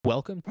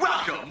Welcome.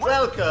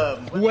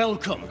 Welcome To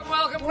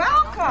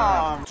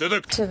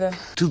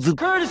the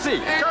courtesy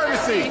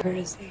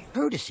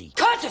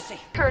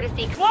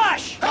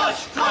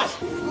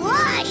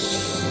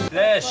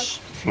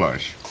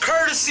flush.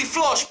 Courtesy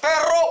flush,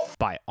 perro.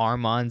 By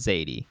Armand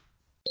Zadie.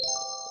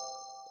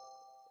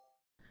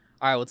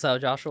 All right, what's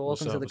up, Joshua?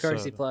 Welcome to the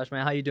Courtesy Flush,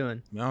 man. How you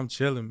doing? Man, I'm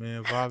chilling,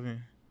 man.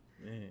 Vibing.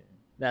 Man.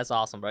 That's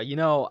awesome, bro. You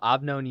know,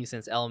 I've known you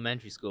since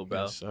elementary school,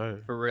 bro. Yes, sir.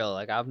 For real.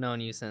 Like, I've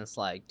known you since,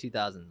 like,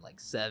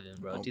 2007,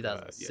 bro. Oh,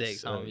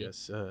 2006, God. homie. Yes,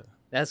 sir.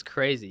 That's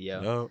crazy,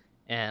 yo. Yup.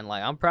 And,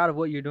 like, I'm proud of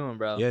what you're doing,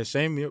 bro. Yeah,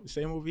 same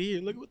over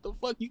here. Look what the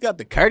fuck. You got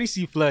the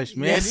courtesy flush,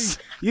 man. Yes.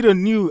 You the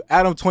new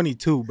Adam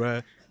 22,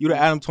 bro. You the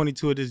Adam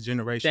 22 of this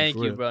generation. Thank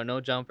for you, real. bro.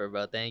 No jumper,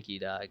 bro. Thank you,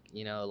 dog.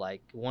 You know,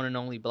 like, one and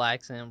only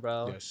Blaccson,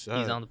 bro. Yes, sir.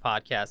 He's on the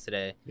podcast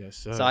today. Yes,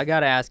 sir. So I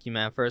got to ask you,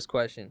 man, first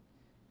question.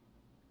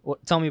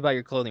 Tell me about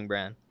your clothing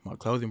brand. My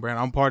clothing brand.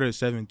 I'm part of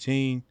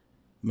 17.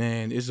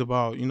 Man, it's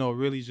about,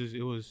 really just,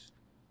 it was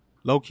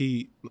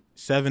low-key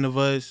 7 of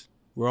us.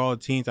 We're all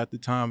teens at the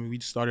time. We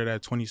started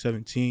at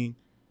 2017.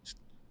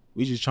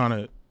 We just trying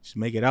to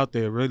make it out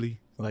there,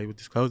 really, like with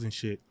this clothing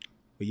shit.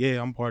 But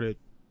yeah, I'm part of,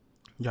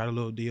 got a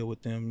little deal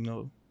with them,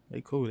 They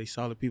cool. They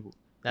solid people.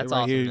 That's they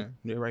right awesome, here, man.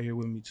 They're right here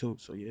with me too.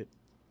 So yeah,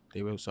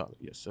 they real solid.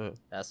 Yes, sir.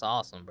 That's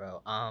awesome,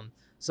 bro.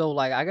 So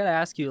like I gotta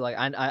ask you, like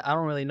I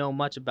don't really know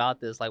much about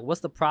this. Like, what's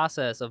the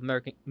process of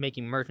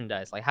making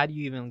merchandise? Like, how do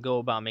you even go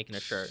about making a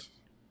shirt?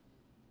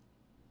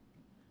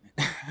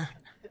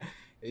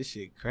 This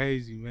shit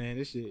crazy, man.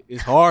 This shit,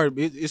 it's hard.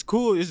 It's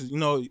cool. It's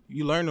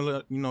you learn a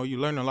lot. You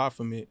learn a lot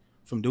from it,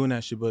 from doing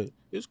that shit. But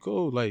it's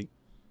cool. Like,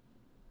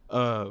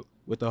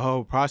 with the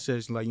whole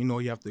process, like you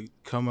have to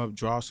come up,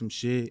 draw some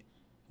shit,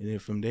 and then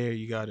from there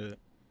you gotta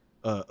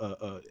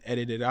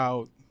edit it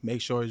out, make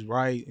sure it's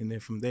right, and then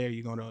from there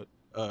you're gonna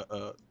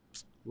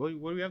what do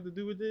we have to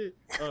do with it?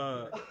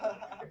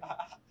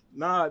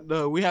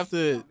 We have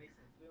to.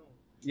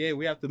 Yeah,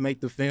 we have to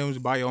make the films,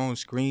 buy your own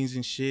screens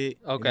and shit.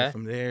 Okay.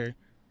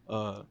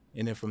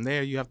 And then from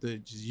there, you have to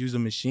just use a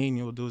machine.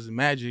 You'll do some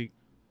magic.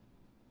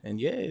 And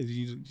yeah,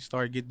 you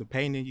start getting the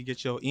painting. You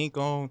get your ink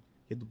on,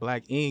 get the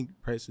black ink,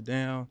 press it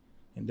down,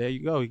 and there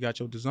you go. You got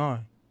your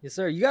design. Yes,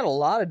 sir. You got a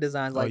lot of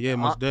designs. Like, oh yeah,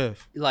 most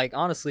def. Like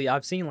honestly,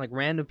 I've seen like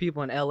random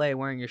people in LA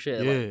wearing your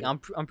shit. Yeah. Like,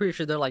 I'm pretty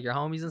sure they're like your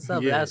homies and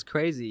stuff. Yeah. But that's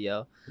crazy,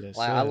 yo. Yes,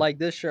 Like sir. I like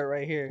this shirt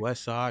right here.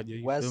 West Side. Yeah,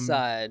 you West feel me?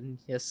 Side.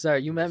 Yes, sir.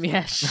 You met me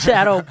at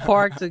Shadow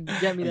Park to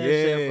get me that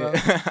shit, bro.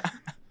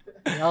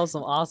 That was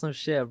some awesome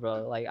shit,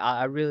 bro. Like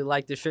I really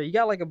like this shirt. You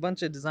got like a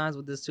bunch of designs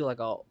with this too,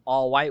 like a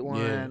all white one,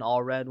 Yeah.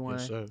 all red one.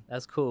 Yes, sir.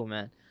 That's cool,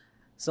 man.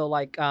 So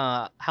like,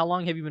 how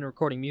long have you been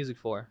recording music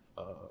for?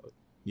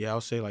 Yeah,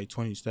 I'll say like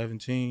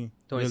 2017.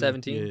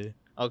 2017? Really, yeah.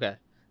 Okay,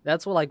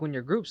 that's what like when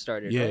your group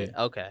started, Yeah. right?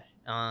 Okay.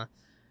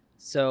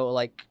 So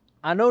like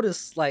I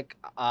noticed like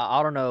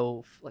I don't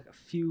know, like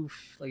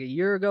a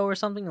year ago or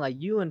something,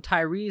 like you and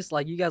Tyrese,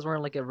 like you guys were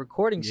in like a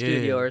recording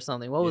studio Yeah. or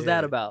something. What was Yeah.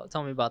 that about?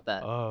 Tell me about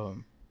that.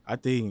 I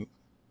think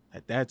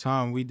at that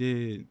time we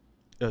did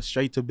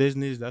Straight to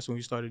Business. That's when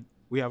we started.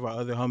 We have our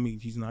other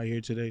homie. He's not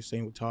here today.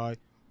 Same with Ty.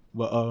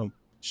 But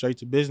Straight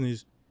to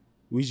Business,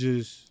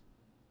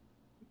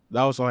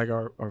 that was like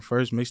our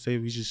first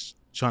mixtape. We just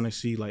trying to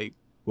see like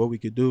what we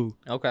could do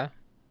Okay.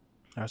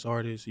 as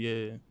artists.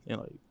 Yeah.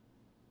 And like,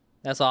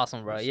 That's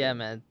awesome, bro. Yeah,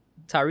 man.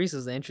 Tyrese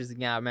is an interesting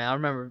guy, man. I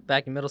remember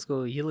back in middle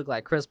school, he looked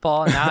like Chris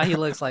Paul. Now he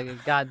looks like a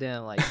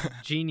goddamn like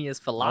genius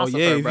philosopher,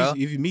 if bro.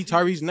 you meet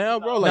Tyrese now,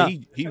 bro, like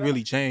he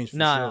really changed. For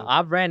No, sure.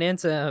 I've ran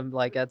into him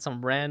like at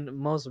some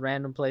most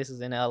random places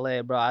in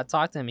LA, bro. I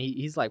talked to him.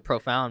 He's like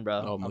profound,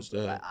 bro. Oh, most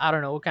definitely. I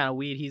don't know what kind of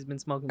weed he's been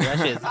smoking, but that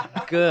shit's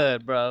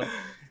good, bro.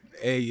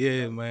 Hey,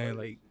 yeah, man.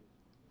 Like,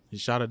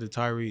 shout out to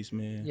Tyrese,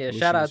 man. Yeah, Wish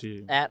shout he out was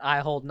here. at I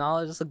Hold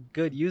Knowledge. That's a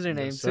good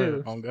username Yes, sir.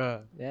 too. On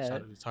God. Yeah.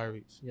 Shout out to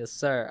Tyrese. Yes,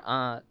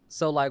 sir.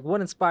 So like,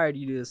 what inspired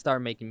you to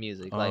start making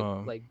music?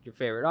 Like your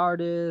favorite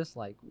artist?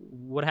 Like,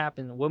 what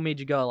happened? What made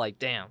you go like,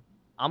 damn,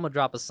 I'm gonna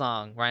drop a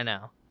song right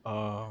now?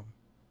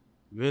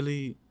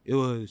 Really, it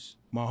was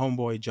my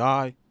homeboy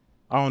Jai.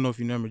 I don't know if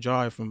you remember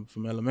Jai from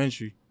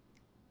elementary.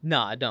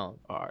 No, I don't.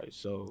 All right,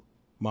 so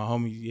my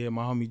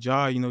homie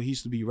Jai, he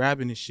used to be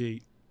rapping and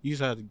shit. He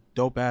used to have a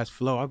dope ass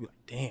flow. I'd be like,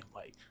 damn,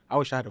 like I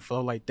wish I had a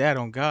flow like that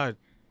on God.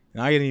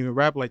 And I didn't even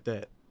rap like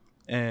that.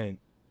 And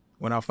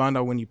when I found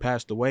out when he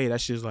passed away,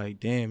 that shit's like,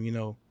 damn,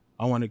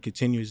 I want to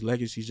continue his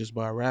legacy just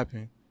by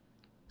rapping.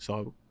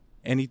 So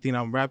anything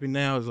I'm rapping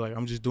now is like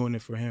I'm just doing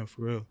it for him,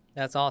 for real.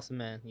 That's awesome,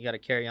 man. You got to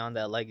carry on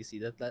that legacy.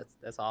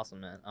 That's awesome,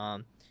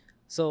 man.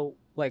 So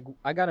like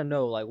I gotta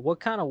know like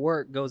what kind of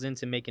work goes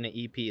into making an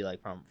EP,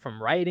 like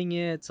from writing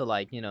it to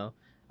like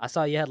I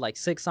saw you had like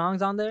 6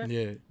 songs on there.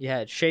 Yeah. You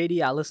had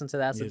Shady. I listened to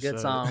that. It's a Yes, good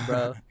sir. song,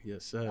 bro.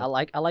 Yes, sir. I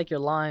like your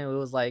line. It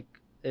was like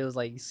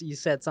you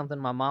said something.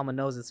 My mama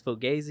knows it's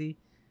Fugazi,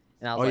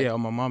 and I was like, yeah,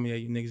 on my mama, yeah,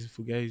 you niggas is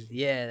Fugazi.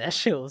 yeah, that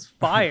shit was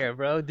fire,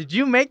 bro. Did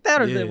you make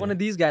that or Yeah. did one of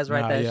these guys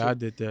write Nah, that yeah, shit? I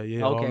did that.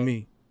 Yeah, Okay. all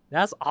me.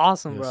 That's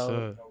awesome, Yes, bro.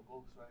 sir.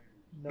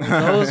 No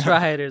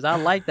ghostwriters. I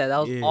like that. That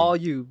was Yeah. all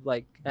you.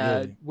 Like,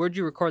 Yeah. where'd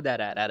you record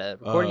that at? At a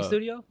recording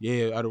studio?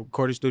 Yeah, at a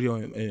recording studio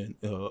in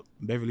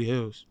Beverly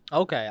Hills.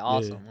 Okay,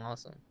 awesome.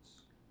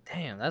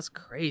 Damn, that's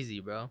crazy,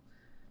 bro.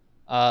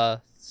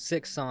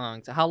 6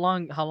 songs. How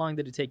long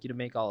did it take you to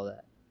make all of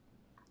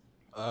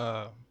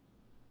that?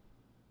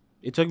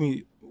 It took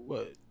me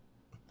what,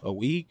 a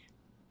week?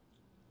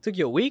 Took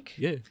you a week?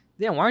 Yeah.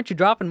 Damn, why aren't you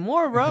dropping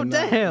more, bro?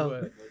 Nah,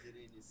 Damn.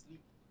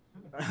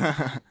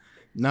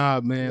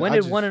 Nah, man. When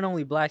did One and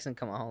Only Blaccson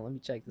come out? Hold on, let me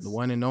check this. The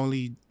one and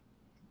only,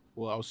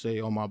 well, I'll say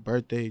on my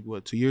birthday,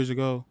 2 years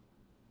ago?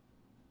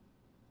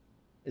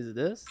 Is it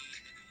this?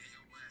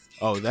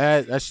 Oh,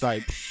 that's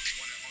like,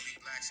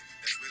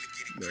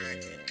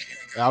 man,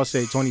 I would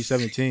say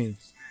 2017.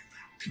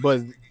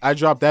 But I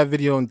dropped that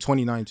video in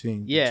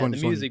 2019. Yeah, the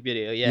 2020. music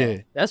video.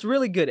 Yeah. That's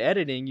really good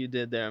editing you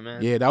did there,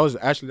 man. Yeah, that's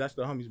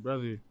the homie's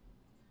brother.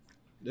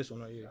 This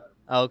one right here.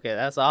 Okay,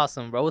 that's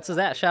awesome, bro. What's his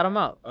at? Shout him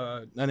out.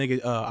 That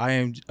nigga, I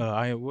am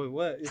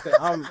what? He said,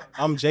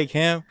 I'm Jake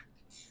Ham.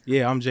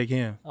 Yeah, I'm Jake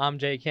Ham. I'm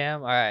J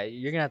Cam. All right,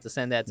 you're gonna have to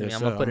send that to me. Yes,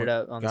 I'm gonna sir. put it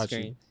up on the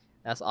screen. You.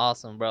 That's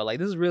awesome, bro. Like,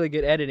 this is really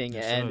good editing.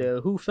 Yes, and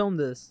sir. who filmed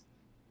this?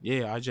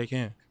 Yeah, I Jake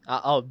Ham.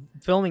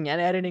 Filming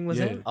and editing was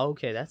Yeah. him?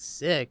 Okay, that's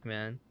sick,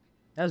 man.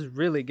 That's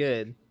really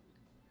good.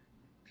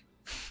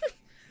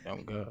 Oh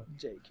God.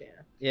 J Cam.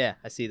 Yeah,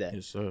 I see that.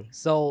 Yes, sir.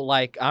 So,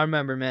 like, I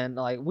remember, man,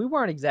 like, we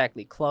weren't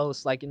exactly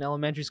close, like, in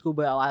elementary school,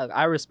 but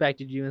I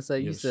respected you, and so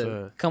you used Yes, to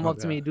sir. come Oh, up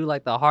to me God. and do,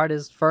 like, the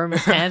hardest,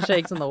 firmest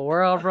handshakes in the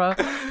world, bro.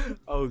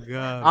 Oh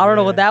God. I don't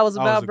know what man. that was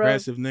I about, was bro.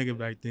 aggressive nigga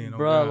back then. Oh,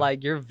 Bro, God.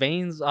 like, your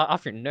veins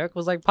off your neck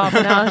was, like,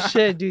 popping out and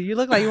shit. Dude, you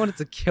look like you wanted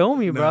to kill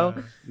me, bro.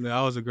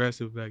 Nah, I was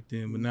aggressive back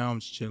then, but now I'm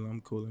just chilling.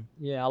 I'm cooling.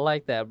 Yeah, I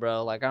like that,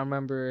 bro. Like, I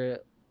remember...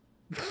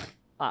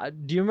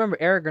 do you remember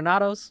Eric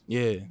Granados?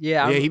 Yeah.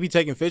 Yeah, Yeah. He be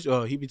taking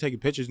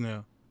pictures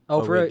now.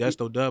 Oh, for real? with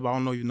Desto Dub. I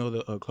don't know if you know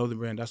the clothing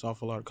brand. That's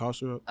off a lot of car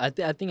syrup. I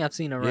think I've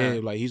seen him around.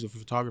 Yeah, like he's a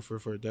photographer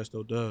for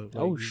Desto Dub.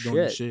 Like, Oh, he's doing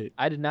the shit. shit.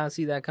 I did not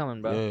see that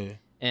coming, bro. Yeah.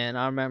 And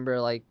I remember,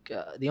 like,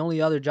 the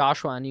only other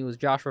Joshua I knew was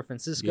Joshua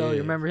Francisco. Yeah,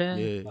 You remember him?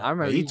 Yeah. I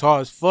remember. Like, he tall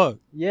as fuck.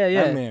 Yeah,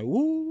 yeah. That man,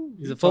 woo.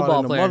 He's a taller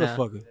football than player now.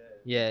 motherfucker.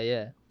 Yeah,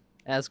 yeah.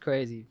 That's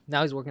crazy.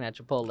 Now he's working at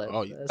Chipotle.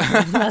 Oh, yeah.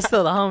 That's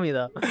still the homie,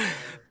 though.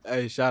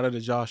 Hey, shout out to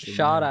Joshua.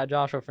 Shout man. out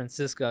Joshua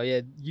Francisco.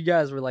 Yeah, you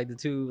guys were, like, the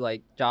two,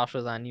 like,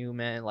 Joshuas I knew,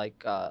 man.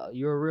 Like,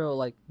 you were real,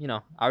 like, you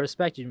know, I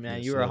respect you, man.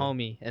 Yes, You were a sir.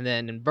 homie. And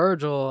then in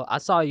Virgil, I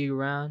saw you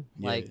around.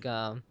 Yeah. Like,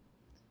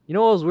 you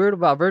know what was weird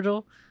about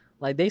Virgil?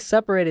 Like, they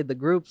separated the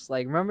groups.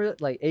 Like, remember,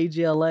 like,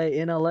 AGLA,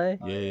 NLA?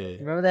 Yeah.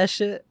 Remember that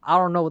shit? I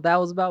don't know what that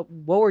was about.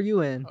 What were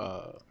you in?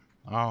 I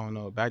don't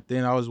know. Back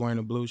then, I was wearing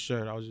a blue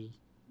shirt. I was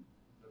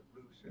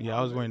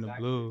wearing the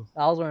blue.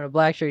 I was wearing a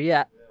black shirt.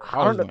 Yeah.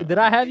 I don't know. was- Did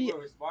I have you?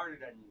 were smarter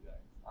than you guys,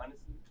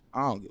 honestly.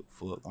 I don't give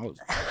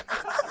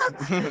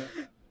a fuck.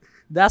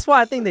 That's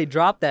why I think they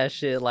dropped that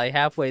shit, like,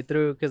 halfway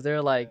through, because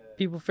they're like,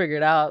 people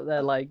figured out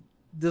that, like,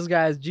 this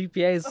guy's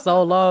GPA is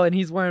so low and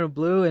he's wearing a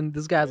blue, and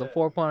this guy's a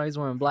 4.0, he's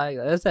wearing black.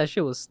 That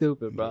shit was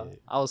stupid, bro. Yeah.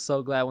 I was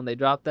so glad when they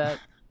dropped that.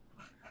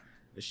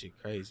 This shit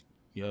crazy.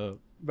 Yo.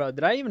 Bro,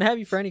 did I even have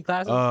you for any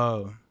classes?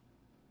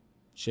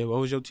 Shit, what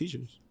was your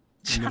teachers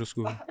in middle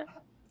school?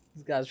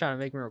 This guy's trying to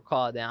make me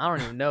recall it down. I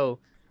don't even know.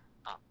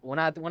 When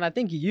I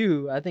think of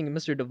you, I think of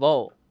Mr.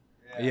 DeVolt.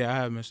 Yeah, I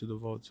had Mr.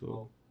 DeVolt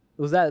too.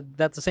 Was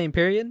that's the same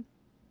period?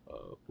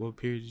 What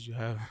period did you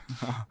have?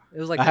 It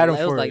was like I had him it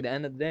was for- like the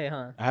end of the day,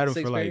 huh? I had him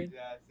Sixth for, like- period?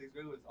 Yeah, 6th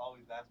grade was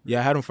always last. Yeah,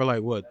 I had him for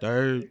like what,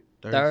 third,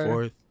 Third?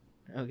 fourth.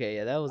 Okay,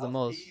 yeah, that was the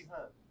most. PE,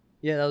 huh?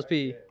 Yeah, that was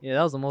P. Yeah,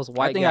 that was the most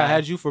white I think guy. I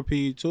had you for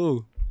PE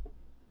too.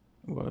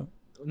 What?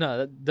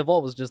 No,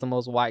 DeVolt was just the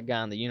most white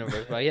guy in the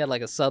universe, bro. He had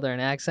like a southern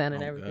accent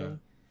and Oh, everything.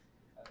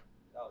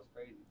 That was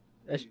crazy.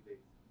 That's-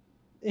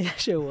 Yeah,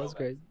 shit was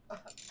crazy.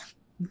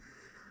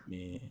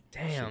 Man.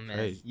 Damn, shit man,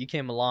 crazy. you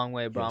came a long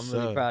way, bro. Yes, I'm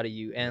really sir. proud of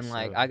you. And Yes,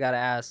 like, sir. I gotta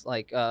ask,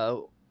 like,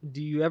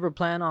 do you ever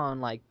plan on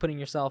like putting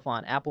yourself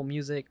on Apple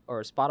Music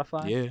or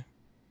Spotify? Yeah,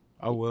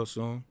 I will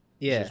soon.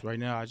 Yeah. Just right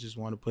now, I just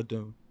want to put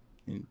them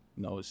in,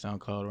 it's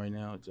SoundCloud right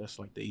now. That's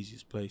like the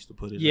easiest place to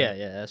put it. Yeah, in.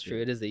 yeah, that's true.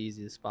 Yeah. It is the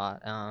easiest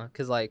spot.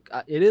 Cause like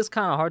it is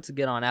kind of hard to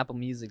get on Apple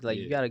Music. Like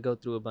you Yeah. got to go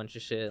through a bunch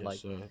of shit. Yes, Like,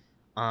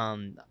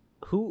 sir.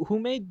 who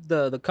made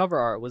the cover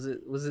art? Was it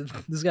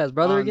this guy's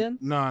brother again?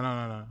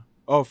 No.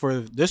 Oh, for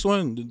this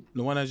one,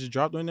 the one I just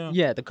dropped right now.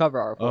 Yeah, the cover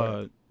art.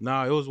 For it.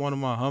 Nah, it was one of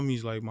my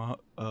homies, like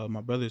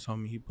my brother's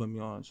homie. He put me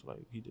on, so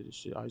like he did this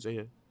shit.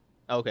 Isaiah.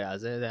 Okay,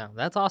 Isaiah. Yeah,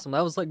 that's awesome.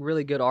 That was like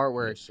really good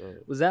artwork. Yes,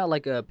 sir. Was that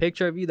like a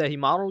picture of you that he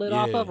modeled it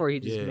off Yeah, of, or he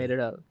just yeah. made it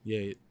up?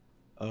 Yeah.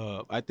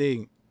 I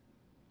think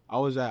I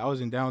was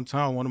in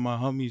downtown. One of my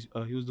homies,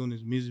 he was doing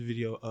this music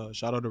video.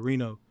 Shout out to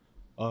Reno.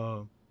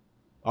 I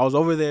was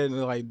over there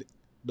and like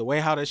the way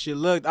how that shit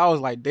looked, I was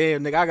like,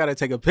 damn, nigga, I gotta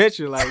take a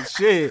picture. Like,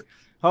 shit,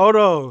 hold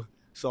on.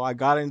 So I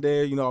got in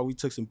there, we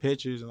took some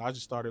pictures, and I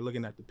just started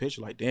looking at the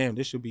picture like, damn,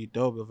 this should be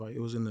dope if like, it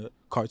was in the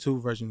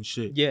cartoon version and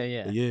shit. Yeah,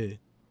 yeah. But yeah.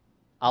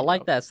 I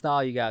like that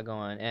style you got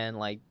going, and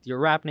like your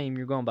rap name,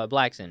 you're going by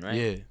Blaccson, right?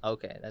 Yeah.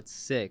 Okay, that's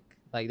sick.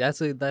 Like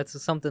that's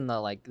something that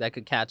like that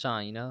could catch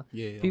on, you know.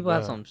 Yeah. Oh People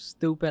have God. some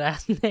stupid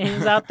ass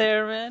names out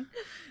there, man.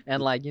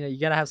 And like, you know, you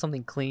gotta have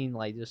something clean,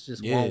 like just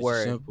Yeah, one it's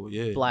word. simple.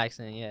 Yeah.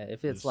 Blackson, yeah.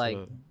 If it's Yes, like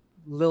sir.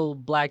 Lil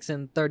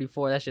Blackson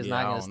 34, that's just Yeah,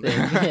 not I gonna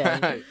don't stick. Yeah.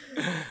 know.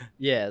 Yeah.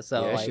 Yeah,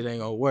 So that like shit ain't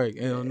gonna work.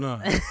 Hell no.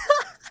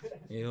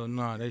 Hell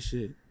no. That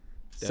shit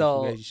definitely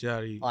so get you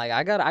shot of you. like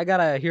I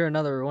gotta hear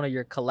another one of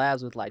your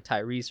collabs with like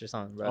Tyrese or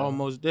something, bro.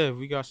 Almost deaf.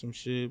 We got some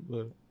shit,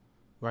 but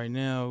right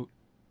now,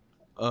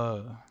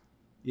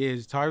 yeah,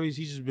 it's Tyrese.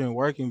 He's just been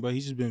working, but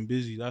he's just been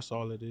busy. That's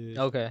all it is.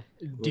 Okay.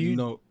 But you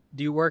know,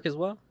 Do you work as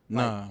well?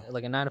 nah,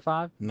 Like a 9 to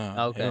 5?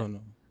 nah, Okay. hell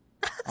no.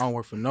 I don't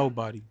work for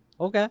nobody.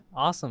 Okay.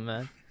 Awesome,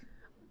 man.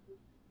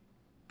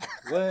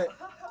 What?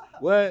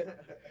 What?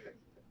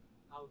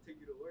 I'll take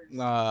you to work.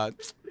 Nah,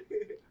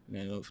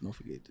 man, don't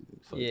forget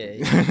to.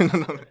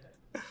 Yeah,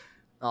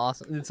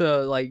 Awesome.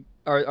 So like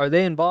are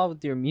they involved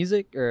with your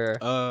music or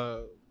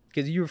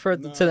cuz you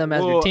referred to them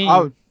as your team?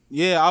 I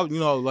you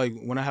know, like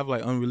when I have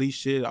like unreleased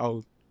shit,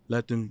 I'll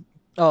let them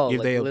Oh, give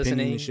like their opinion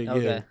listening. and shit.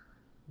 Okay.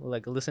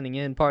 Like a listening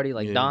in party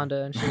like Yeah.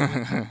 Donda and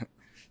shit.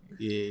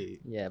 Yeah.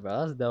 Yeah, bro,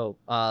 that's dope.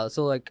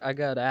 So like I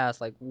gotta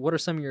ask, like, what are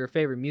some of your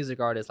favorite music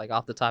artists, like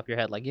off the top of your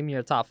head? Like, give me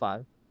your top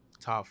 5.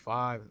 Top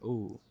 5.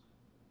 Ooh,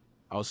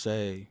 I'll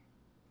say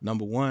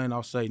number 1.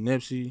 I'll say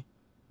Nipsey.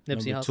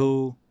 Nipsey Number Hussle.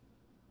 2,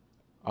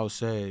 I'll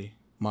say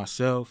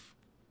myself.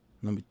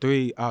 Number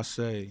 3, I'll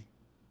say.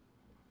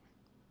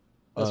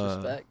 That's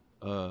respect.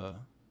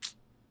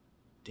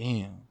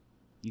 Damn,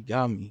 you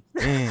got me.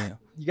 Damn.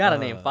 You gotta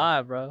name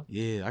 5, bro.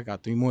 Yeah, I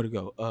got 3 more to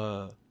go.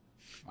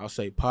 I'll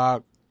say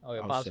Pac. Oh,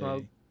 yeah, I'll Pop say,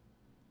 Smoke.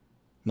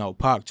 No,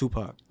 Pac,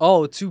 Tupac.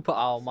 Oh, Tupac.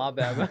 Oh, my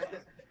bad, bro.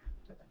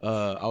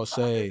 I'll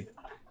say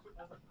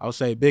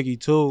Biggie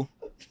too,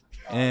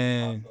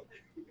 and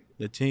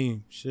the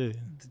team. Shit.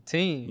 The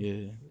team.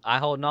 Yeah. I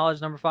Hold Knowledge,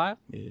 number 5.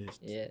 Yeah.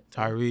 Yeah.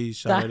 Tyrese.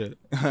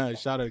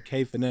 Shout out to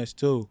K Finesse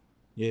too.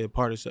 Yeah,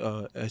 part of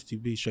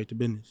STB, straight to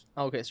business.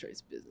 Okay, straight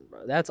to business,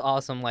 bro. That's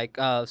awesome. Like,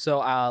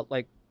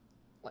 like,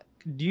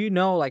 do you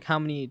know like how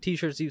many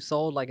T-shirts you've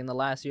sold like in the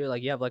last year?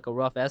 Like, you have like a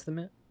rough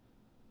estimate?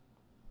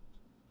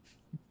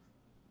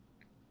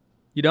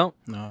 You don't?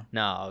 No.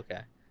 No,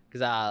 okay.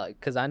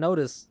 Cause I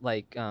noticed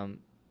like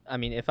I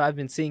mean if I've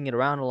been seeing it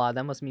around a lot,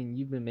 that must mean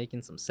you've been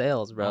making some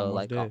sales, bro. Almost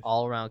Like did.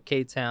 all around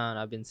K-Town,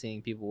 I've been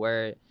seeing people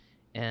wear it,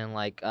 and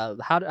like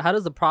how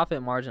does the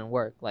profit margin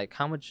work? Like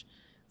how much?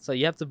 So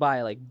you have to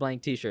buy like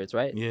blank T-shirts,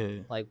 right?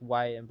 Yeah. Like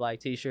white and black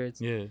T-shirts,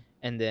 Yeah.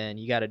 and then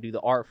you got to do the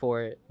art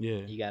for it.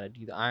 Yeah. You got to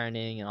do the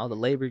ironing and all the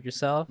labor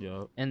yourself,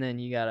 Yup. and then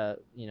you gotta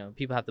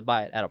people have to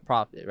buy it at a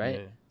profit, right?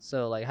 Yeah.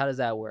 So like how does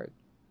that work?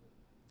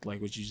 Like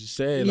what you just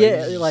said.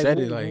 Yeah, you just like said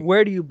it, like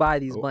where do you buy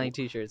these Oh, blank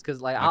T-shirts?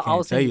 Because like I I can't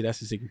was tell you. thinking,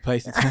 That's a secret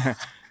place.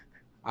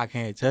 I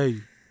can't tell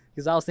you.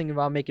 because I was thinking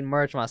about making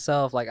merch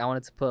myself. Like I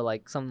wanted to put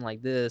like something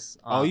like this.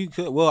 Oh, you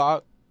could.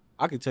 Well,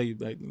 I could tell you,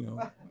 like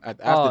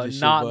after this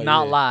shit. But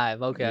not yeah.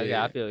 live. Okay, okay,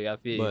 Yeah. I feel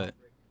you. But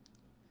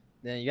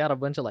Then you got a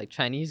bunch of like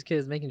Chinese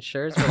kids making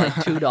shirts for like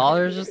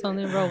 $2 or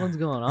something, bro. What's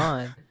going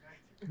on?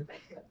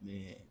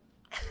 man,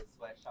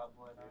 Sweatshop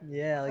going on.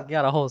 Yeah, like you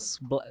got a whole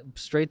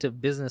straight to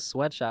business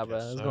sweatshop, bro.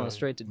 Yes, It's going sir.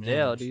 straight to Man.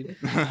 jail, dude.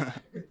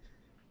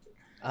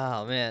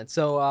 Oh man.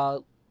 So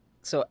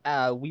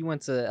we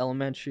went to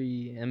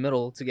elementary and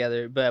middle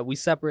together, but we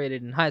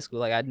separated in high school.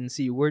 Like I didn't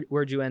see you.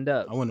 Where'd you end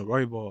up? I went to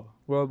Royball.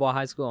 Royal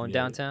High School in Yeah.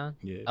 downtown.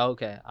 Yeah. Oh,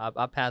 okay,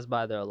 I passed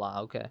by there a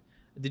lot. Okay,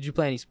 did you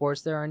play any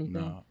sports there or anything?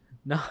 No.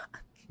 No.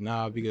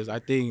 Nah, because I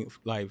think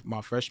like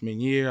my freshman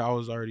year, I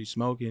was already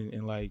smoking,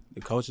 and like the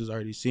coaches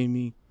already see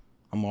me.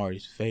 I'm already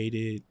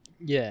faded,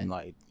 Yeah. and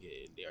like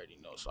they already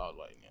know. So I was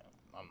like, yeah,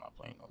 I'm not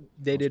playing no.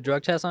 They did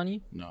drug tests on you?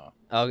 No.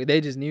 Oh,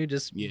 they just knew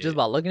just Yeah.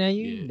 by looking at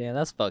you? Yeah. Damn,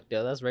 that's fucked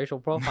up. That's racial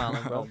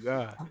profiling, Oh bro.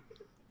 God.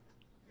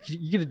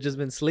 You could have just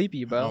been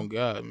sleepy, bro. Oh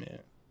God, man.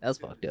 That's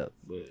fucked up.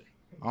 But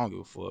I don't give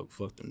a fuck.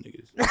 Fuck them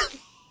niggas.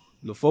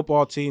 The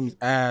football team's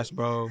ass,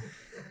 bro.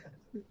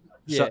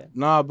 Yeah.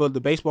 Nah, but the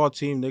baseball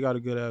team, they got a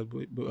good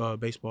ass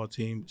baseball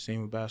team.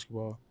 Same with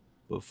basketball.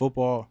 But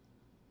football,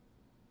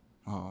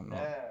 I don't know.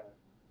 Yeah.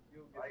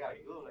 I got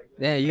good like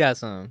that. Yeah, you got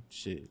some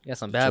Shit.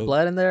 bad Joke.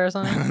 blood in there or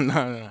something?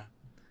 No.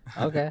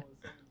 Okay.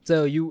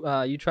 So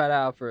you tried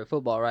out for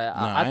football, right?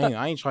 Nah,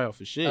 I ain't try out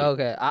for shit.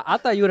 Okay. I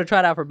thought you would have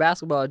tried out for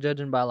basketball,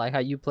 judging by like how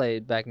you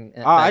played back in.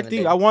 I back in the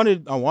think day.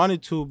 I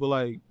wanted to, but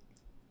like,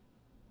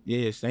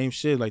 yeah, same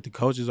shit. Like the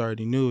coaches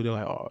already knew. They're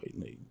like, oh,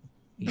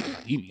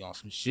 he be on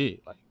some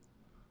shit. Like,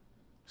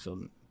 so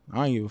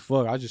I ain't give a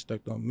fuck. I just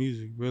stuck on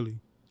music. Really,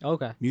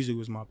 Okay. music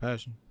was my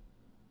passion.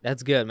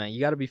 That's good, man. You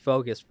got to be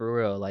focused for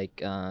real.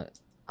 Like,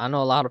 I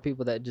know a lot of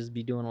people that just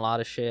be doing a lot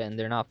of shit and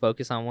they're not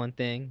focused on one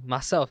thing,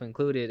 myself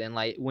included. And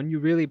like, when you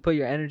really put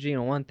your energy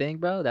in one thing,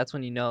 bro, that's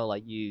when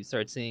like you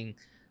start seeing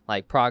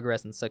like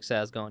progress and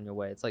success going your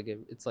way. It's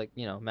like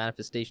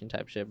manifestation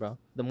type shit, bro.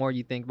 The more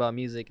you think about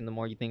music and the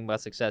more you think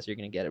about success, you're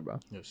gonna get it, bro.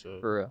 Yes, sir.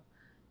 For real.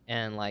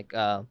 And like,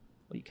 what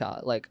do you call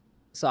it? Like,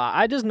 so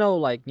I just know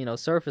like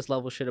surface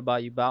level shit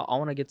about you, but I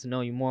want to get to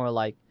know you more.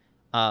 Like,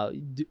 Have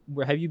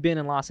you been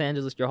in Los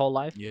Angeles your whole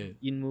life? Yeah.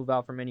 You didn't move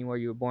out from anywhere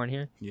you were born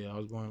here? Yeah, I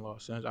was born in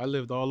Los Angeles. I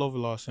lived all over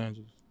Los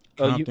Angeles.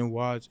 Oh, you Compton,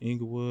 Watts,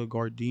 Inglewood,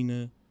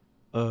 Gardena,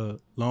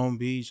 Long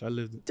Beach. I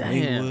lived in Damn.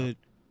 Inglewood.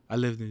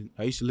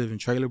 I used to live in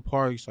trailer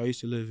parks. I used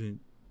to live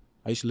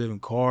in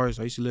cars.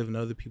 I used to live in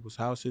other people's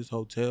houses,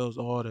 hotels,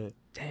 all that.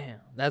 Damn,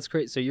 that's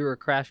great. So you were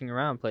crashing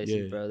around places,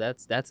 Yeah. bro.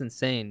 That's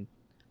insane.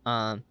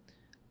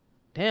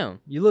 Damn,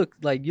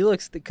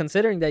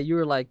 considering that you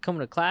were like coming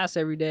to class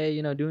every day,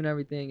 you know, doing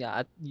everything.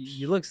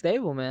 You look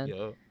stable, man.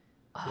 Yeah.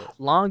 Yeah.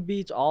 Long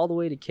Beach all the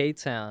way to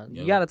K-Town.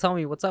 Yeah. You gotta tell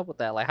me what's up with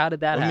that. Like, how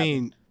did that I happen?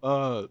 mean,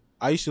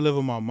 I used to live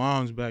with my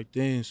mom's back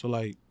then, so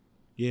like,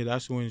 yeah,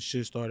 that's when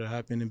shit started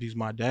happening. Because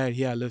my dad,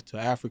 he had left to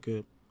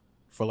Africa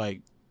for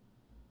like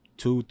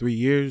 2-3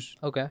 years.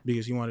 Okay.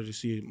 Because he wanted to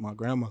see my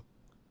grandma.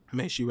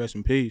 May she rest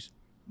in peace.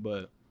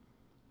 But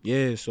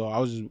yeah, so I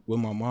was just with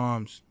my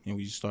mom's, and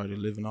we just started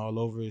living all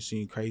over,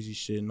 seeing crazy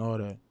shit and all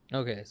that.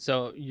 Okay,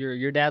 so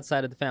your dad's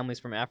side of the family's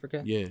from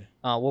Africa? Yeah.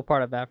 What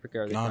part of Africa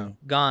are they Ghana. from?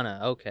 Ghana.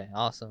 Okay,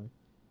 awesome.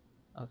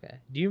 Okay.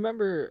 Do you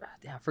remember?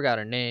 Damn, I forgot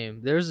her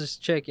name. There's this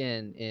chick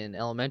in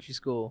elementary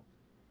school.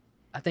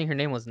 I think her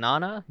name was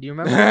Nana. Do you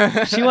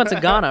remember? She went to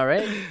Ghana,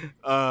 right?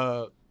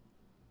 I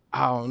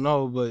don't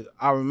know, but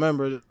I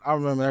remember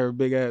her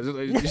big ass.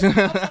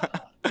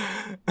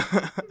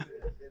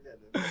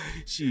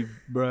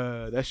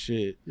 Bruh, that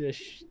shit. Yeah,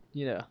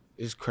 you know.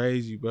 It's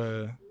crazy,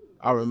 bruh.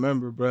 I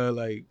remember, bruh,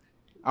 like,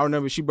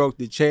 she broke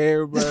the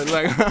chair, bruh.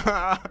 Like,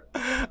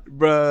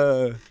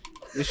 bruh,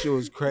 this shit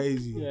was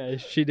crazy. Yeah,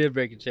 she did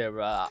break a chair,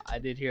 bro. I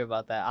did hear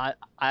about that.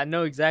 I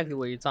know exactly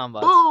what you're talking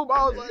about. Boom!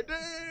 I was like,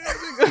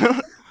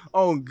 damn.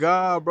 Oh,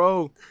 God,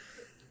 bro.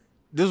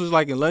 This was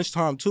like in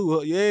lunchtime,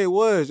 too. Yeah, it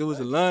was. It was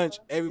a lunch.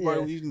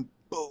 Everybody was eating.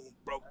 Boom,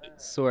 broke it.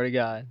 Swear to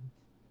God.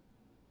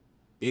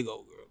 Big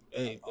old girl.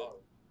 Hey,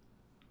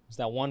 Just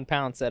that 1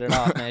 pound set it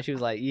off, man. She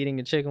was like eating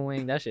a chicken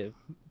wing. That shit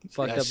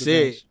fucked up That's the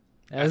it. bitch.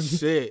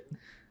 That's it.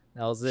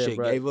 That was it, Shit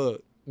bro. gave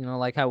up. You know,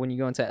 like how when you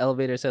go into an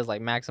elevator, it says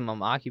like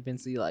maximum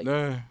occupancy, like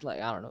Nah.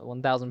 I don't know,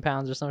 1,000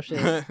 pounds or some shit.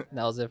 That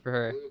was it for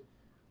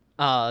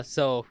her.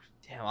 So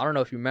damn, I don't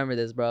know if you remember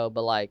this, bro,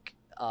 but like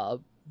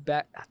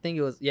back, I think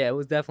it was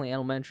definitely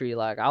elementary.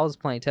 Like I was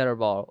playing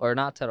tetherball, or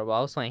not tetherball,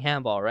 I was playing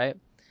handball, right?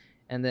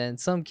 And then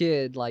some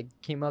kid like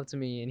came up to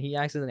me and he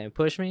accidentally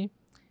pushed me,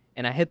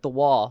 and I hit the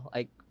wall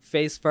like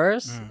face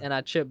first, and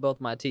I chipped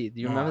both my teeth.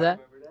 Do you remember that?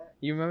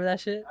 You remember that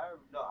shit?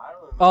 No, I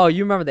don't remember. Oh,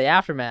 you remember the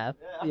aftermath?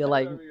 Yeah,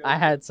 Like I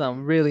had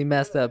some really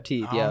messed up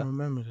teeth, I yo. don't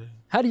remember that.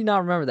 How do you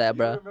not remember that, You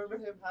bro? remember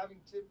him having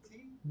chipped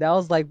teeth? That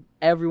was like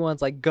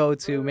everyone's like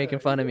go-to making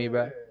fun of me,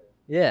 bro.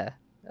 Yeah,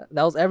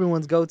 that was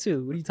everyone's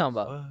go-to. What are you talking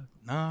about?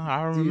 Nah,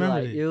 I don't Dude, remember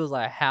like, that. it was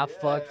like half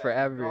fucked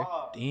forever.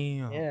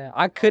 Damn. Yeah,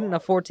 I couldn't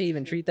afford to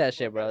even treat that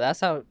shit, bro.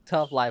 That's how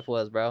tough life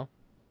was, bro.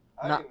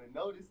 I didn't even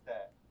notice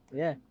that.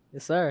 Yeah,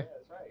 yes sir. Yeah,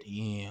 that's right.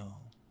 Damn.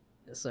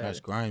 Yes sir. That's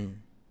grimy.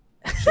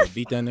 Should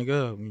beat that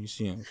nigga up when you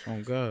see him.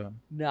 Oh, God.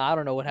 No, I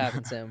don't know what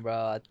happened to him, bro.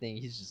 I think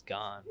he's just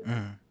gone.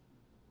 Mm.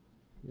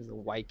 He's a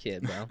white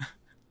kid, bro.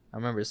 I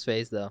remember his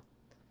face though.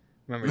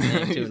 Remember his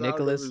name too, He's all over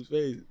Nicholas. his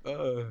face.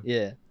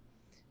 Yeah,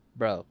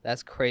 bro,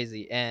 that's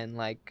crazy. And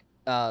like,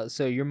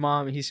 so your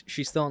mom,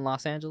 she's still in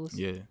Los Angeles.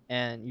 Yeah.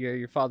 And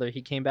your father,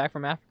 he came back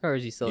from Africa, or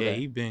is he still Yeah, there?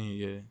 he been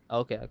here,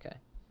 Okay.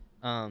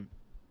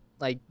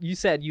 Like you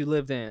said, you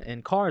lived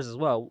in cars as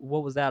well.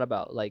 What was that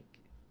about? Like,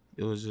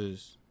 yeah. It was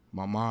just,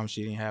 my mom,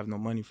 she didn't have no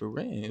money for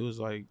rent. It was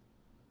like,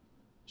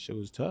 shit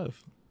was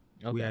tough.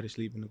 okay. We had to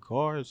sleep in the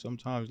car.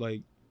 Sometimes,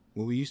 like,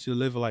 when we used to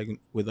live, like,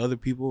 with other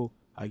people,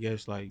 I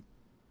guess, like,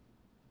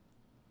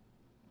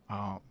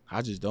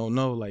 I just don't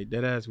know. Like,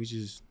 deadass, we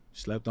just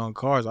slept on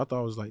cars. I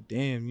thought it was like,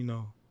 damn, you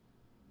know,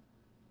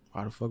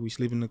 why the fuck we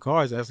sleep in the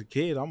cars? As a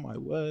kid, I'm like,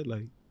 what?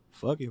 Like,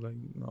 fuck it. Like,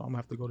 you know, I'm gonna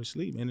have to go to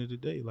sleep. End of the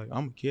day, like,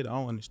 I'm a kid. I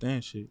don't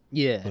understand shit.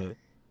 Yeah. But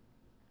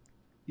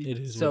it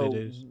is So what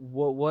it is.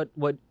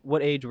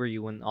 what age were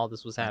you when all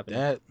this was happening?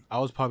 That, I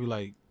was probably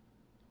like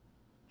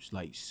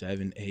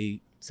 7,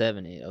 8,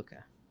 7, 8. Okay,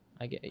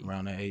 I get you.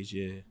 around that age,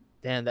 yeah.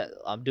 Damn, that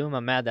I'm doing my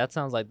math. That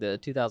sounds like the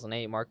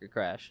 2008 market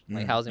crash,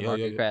 like housing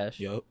market crash.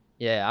 Yup.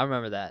 Yeah, I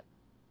remember that.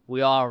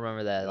 We all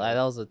remember that. Like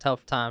that was a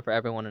tough time for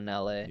everyone in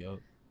LA. Yup.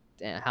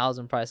 Damn,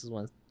 housing prices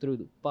went through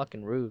the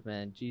fucking roof,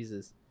 man.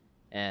 Jesus.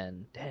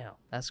 And damn,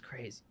 that's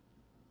crazy.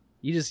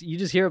 You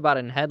just hear about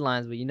it in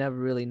headlines, but you never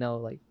really know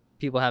like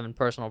people having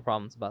personal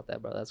problems about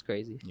that, bro. That's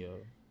crazy. Yeah.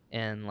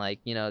 And like,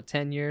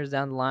 10 years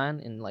down the line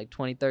in like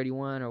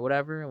 2031 or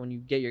whatever, when you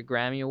get your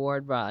Grammy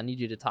award, bro, I need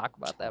you to talk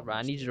about that, bro.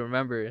 I need you to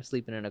remember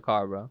sleeping in a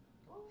car, bro.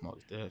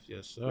 Most def,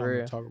 yes, sir. For I'm real.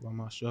 gonna talk about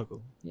my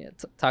struggle. Yeah,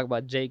 talk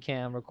about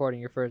J-Cam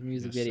recording your first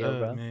music Yes, video, sir,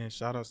 bro. man.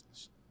 Shout out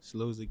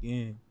Slows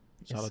again.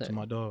 Shout Yes, out sir. to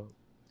my dog.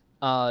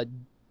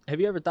 Have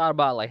you ever thought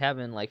about like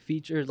having like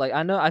features? Like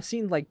I know I've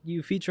seen like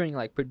you featuring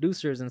like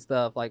producers and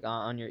stuff like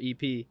on your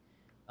EP.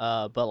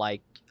 But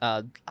like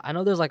I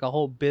know there's like a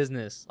whole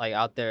business like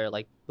out there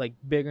like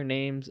bigger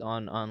names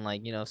on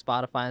like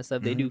Spotify and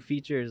stuff. They do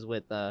features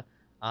with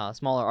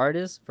smaller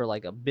artists for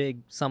like a big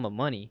sum of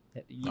money.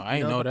 No, I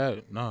ain't know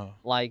that. No.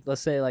 Like,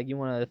 let's say like you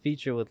want to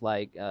feature with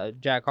like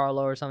Jack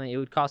Harlow or something, it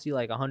would cost you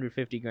like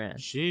 150 grand.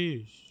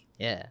 Sheesh.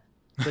 Yeah,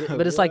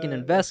 but it's like an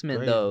investment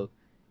crazy. though,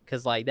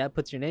 because like that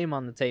puts your name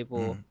on the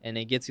table and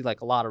it gets you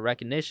like a lot of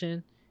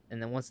recognition.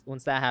 And then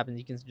once that happens,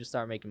 you can just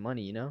start making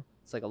money. You know,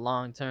 it's like a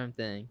long term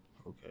thing.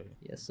 Okay.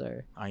 Yes,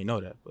 sir. I ain't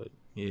know that, but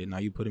yeah, now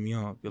you putting me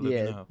on. Good looking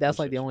Yeah, out. that's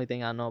like the only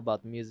thing I know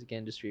about the music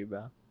industry,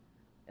 bro.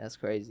 That's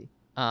crazy.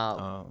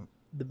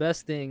 The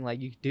best thing like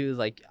you could do is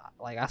like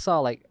I saw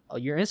like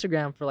your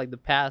Instagram for like the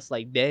past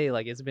like day,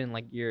 like it's been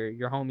like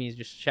your homies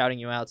just shouting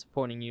you out,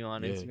 supporting you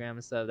on Instagram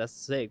and stuff. That's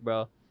sick,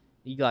 bro.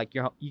 You got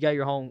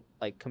your home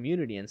like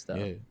community and stuff.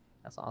 Yeah,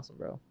 that's awesome,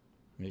 bro.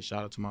 Man,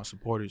 shout out to my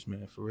supporters,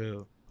 man, for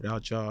real.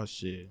 Without y'all,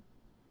 shit,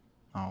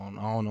 I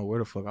don't know where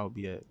the fuck I would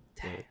be at.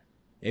 But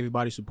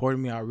everybody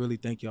supporting me, I really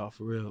thank y'all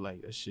for real.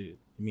 Like that shit,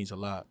 it means a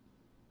lot.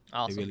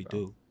 Awesome, they really bro.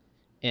 do.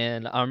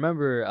 And I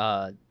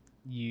remember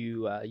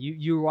you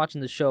were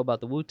watching the show about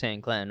the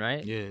Wu-Tang Clan,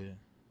 right? Yeah.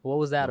 What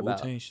was that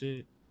about? Wu-Tang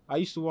shit. I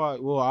used to watch.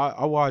 Well,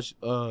 I watched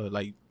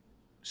like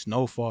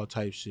Snowfall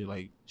type shit,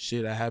 like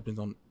shit that happens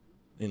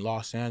in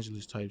Los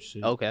Angeles type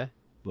shit. Okay.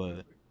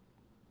 But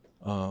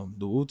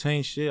the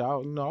Wu-Tang shit,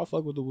 I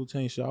fuck with the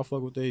Wu-Tang shit. I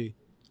fuck with they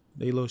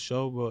little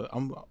show, but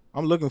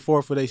I'm looking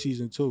forward for their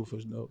season 2 for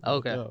no.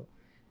 Okay. No.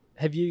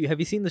 Have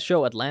you seen the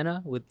show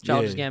Atlanta with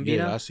Childish Gambino?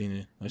 Yeah, I seen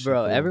it.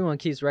 Bro, cool. Everyone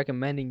keeps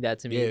recommending that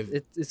to me. Yeah.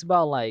 It's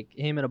about like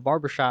him in a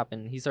barbershop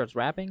and he starts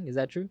rapping. Is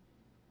that true?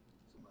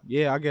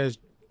 Yeah, I guess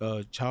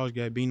Childish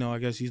Gambino, I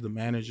guess he's the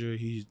manager.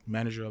 He's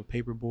manager of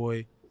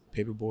Paperboy.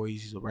 Paperboy,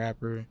 he's a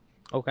rapper.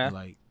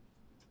 Okay.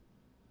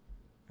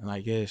 And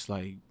I guess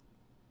like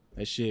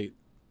that shit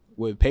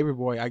with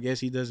Paperboy, I guess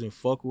he doesn't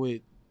fuck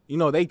with,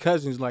 they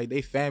cousins, like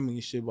they family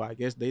and shit, but I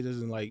guess they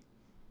doesn't like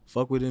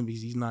fuck with him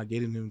because he's not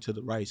getting them to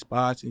the right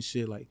spots and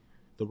shit, like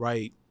the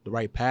right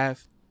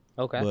path.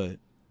 Okay. But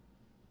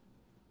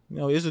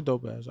it's a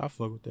dope ass. I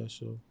fuck with that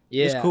show.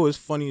 Yeah. It's cool. It's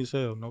funny as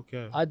hell. No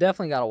cap. I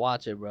definitely gotta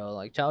watch it, bro.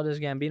 Like Childish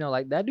Gambino,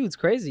 like that dude's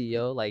crazy,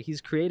 yo. Like he's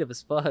creative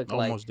as fuck.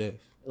 Almost deaf.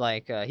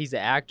 Like he's an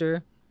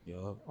actor.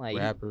 Yo. Like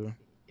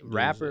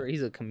rapper.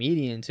 He's a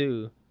comedian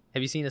too.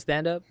 Have you seen a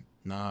stand up?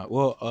 Nah.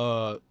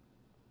 Well,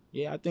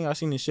 yeah, I think I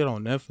seen this shit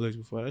on Netflix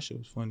before. That shit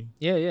was funny.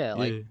 Yeah.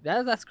 Like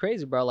that's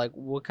crazy, bro. Like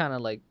what kind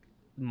of like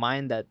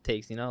mind that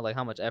takes, like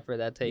how much effort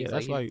that takes.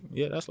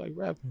 Yeah, that's like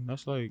rapping.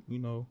 That's like,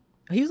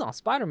 He was on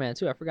Spider-Man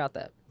too. I forgot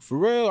that. For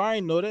real, I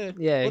ain't know that.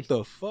 Yeah. What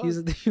the fuck? He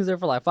was there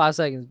for like 5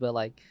 seconds, but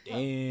like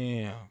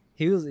damn.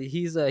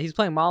 He's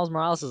playing Miles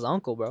Morales'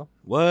 uncle, bro.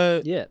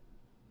 What? Yeah.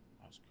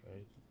 That's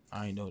crazy.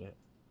 I ain't know that.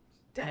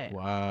 Damn.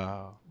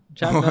 Wow.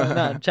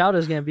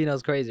 Childish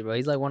Gambino's crazy, bro.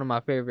 He's like one of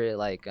my favorite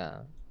like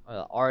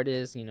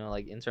artists,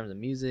 like in terms of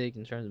music,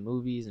 in terms of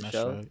movies and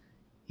shows. Right.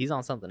 He's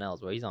on something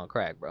else, bro. He's on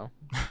crack, bro.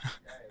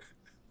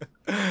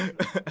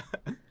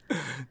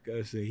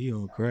 Gotta say he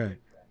on crack.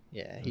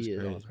 Yeah, he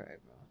is on crack,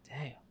 bro.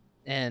 Damn.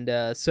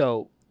 And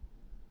so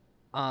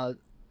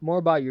more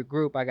about your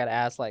group, I gotta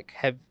ask, like,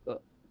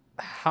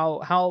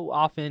 how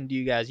often do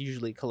you guys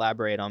usually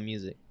collaborate on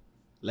music?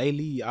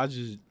 Lately,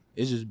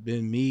 it's just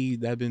been me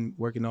that been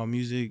working on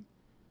music,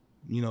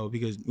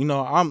 because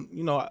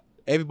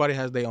everybody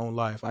has their own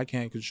life. I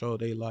can't control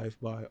their life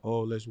by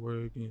let's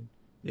work, and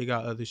they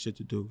got other shit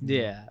to do.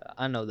 Yeah,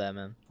 I know that,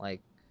 man.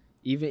 Like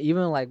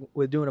even like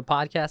with doing a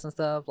podcast and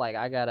stuff, like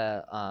I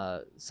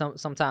gotta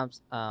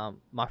sometimes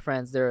my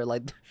friends they're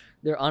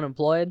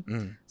unemployed,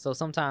 so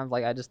sometimes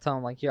like I just tell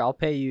them like, here, I'll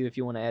pay you if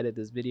you want to edit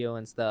this video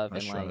and stuff.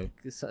 That's and like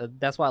right.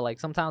 That's why like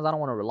sometimes I don't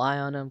want to rely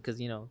on them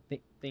because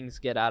things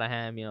get out of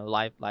hand.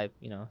 Life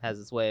has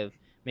its way of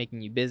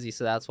making you busy,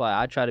 so that's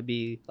why I try to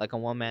be like a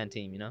one-man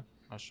team.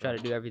 Try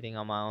to do everything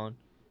on my own,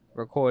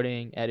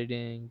 recording,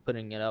 editing,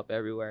 putting it up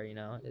everywhere.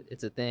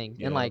 It's a thing.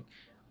 Yeah. And like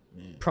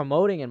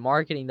promoting and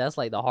marketing, that's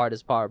like the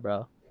hardest part,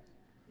 bro.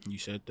 You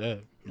said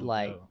that.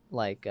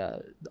 Like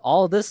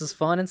all of this is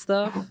fun and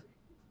stuff,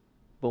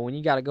 but when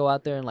you got to go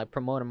out there and like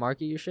promote and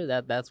market your shit,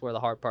 that's where the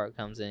hard part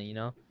comes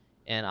in.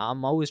 And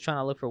I'm always trying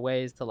to look for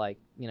ways to like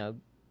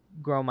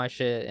grow my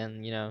shit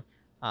and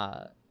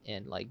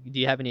and like, do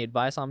you have any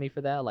advice on me for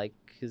that? Like,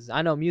 because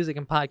I know music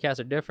and podcasts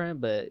are different,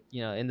 but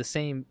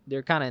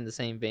they're kind of in the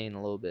same vein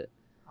a little bit.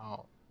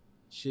 Oh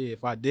shit,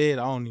 if I did,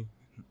 I don't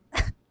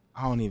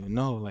even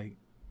know. Like,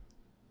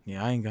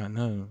 yeah, I ain't got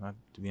nothing,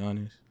 to be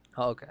honest.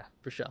 Oh, okay,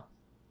 for sure.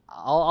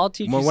 I'll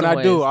teach you. When I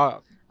ways. do, I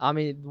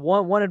mean,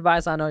 one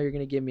advice I know you're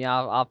gonna give me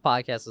off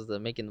podcast is the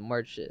making the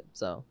merch shit.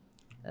 So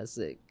that's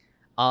sick.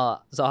 So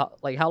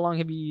like, how long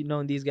have you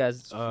known these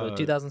guys?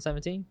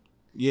 2017.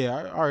 Yeah,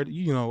 I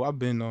already, I've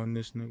been on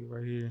this nigga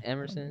right here.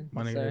 Emerson,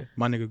 my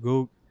nigga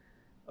Gook.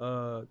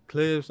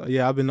 Clips.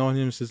 Yeah, I've been on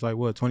him since like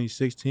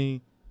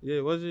 2016. Yeah,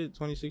 was it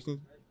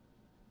 2016?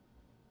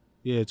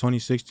 Yeah,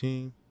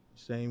 2016.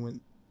 Same with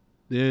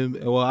them.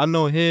 Well, I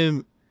know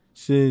him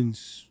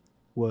since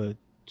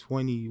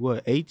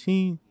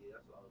 18?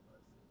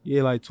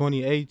 Yeah, like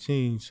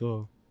 2018.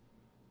 So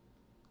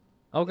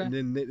okay. And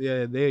then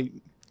they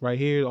right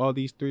here, all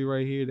these three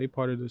right here, they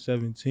part of the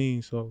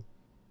 17. So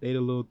They the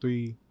little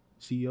 3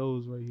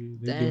 CEOs right here.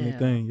 They doing their Damn.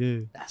 thing, yeah.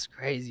 That's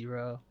crazy,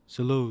 bro.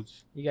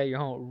 Salutes. You got your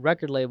own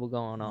record label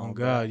going on, Oh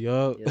God,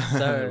 yup. Yes,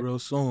 sir. Real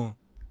soon.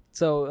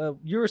 So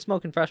you were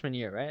smoking freshman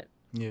year, right?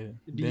 Yeah.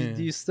 Do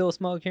you still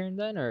smoke here and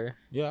then, or?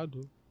 Yeah, I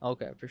do.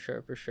 Okay, for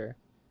sure.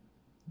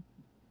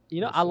 You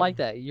know, Yes, I like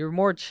sir. that. You're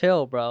more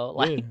chill, bro.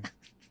 Like Yeah.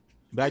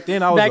 Back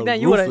then, I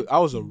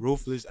was a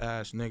ruthless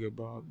ass nigga,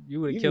 bro.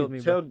 you would have killed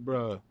me, bro.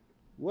 Bro.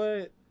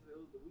 What?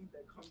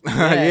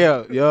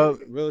 Yeah. yeah,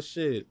 real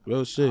shit. I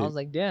was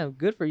like, damn,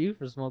 good for you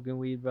for smoking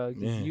weed, bro.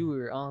 Because Man. you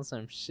were on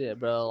some shit,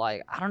 bro.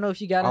 Like, I don't know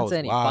if you got I into was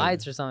any wildin'.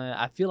 fights or something.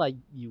 I feel like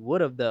you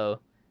would have, though.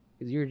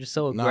 Because you were just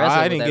so No, aggressive.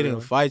 I with didn't get everyone.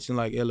 into fights in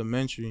like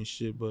elementary and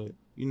shit, but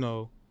you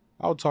know,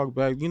 I'll talk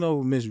back. You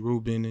know, Miss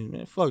Rubin and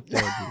man, fuck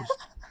that bitch.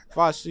 If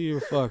I see her,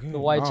 fuck her. The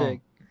white I don't-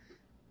 chick.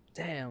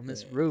 Damn,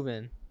 Miss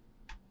Rubin.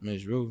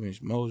 Miss Rubin,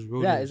 Mose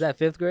Rubin. Yeah, is that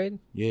 5th grade?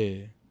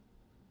 Yeah,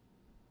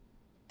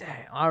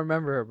 Damn, I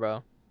remember her,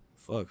 bro.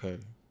 fuck her.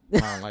 I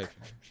don't like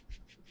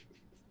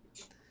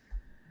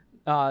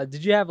her.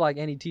 Did you have like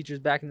any teachers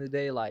back in the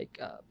day like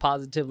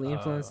positively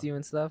influenced you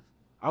and stuff?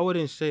 I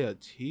wouldn't say a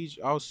teacher.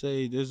 I would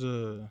say there's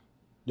a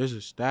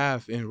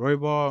staff in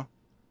Roybal.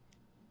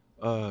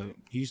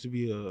 He used to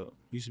be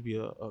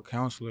a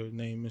counselor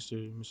named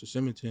Mr.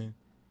 Simonton.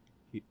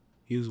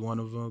 He was one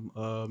of them.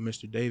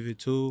 Mr. David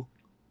too.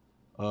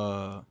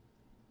 Yeah,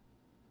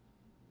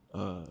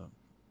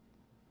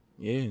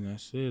 and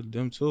that's it.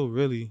 Them too,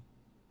 really.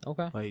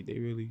 Okay. Like they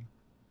really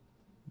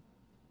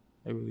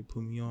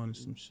put me on to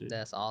some shit.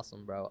 That's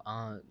awesome, bro.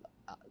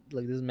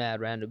 Like this is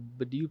mad random,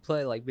 but do you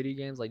play like video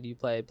games? Like, do you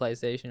play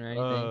PlayStation or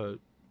anything?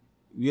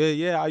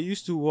 Yeah. I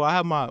used to. Well, I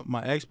have my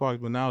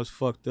Xbox, but now it's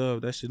fucked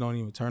up. That shit don't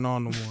even turn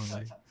on no more.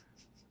 Like,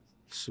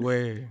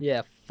 swear.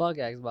 Yeah, fuck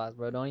Xbox,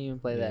 bro. Don't even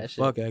play that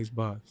shit. Fuck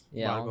Xbox.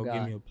 Yeah, Gotta oh go God.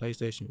 get me a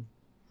PlayStation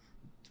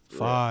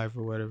 5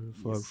 or whatever the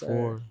fuck. Yes, sir.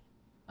 4.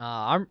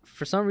 I'm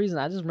for some reason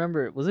I just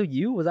remember. Was it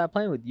you? Was I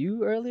playing with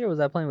you earlier? Or was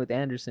I playing with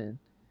Anderson?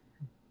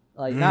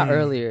 Like not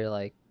earlier,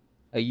 like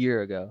a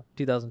year ago,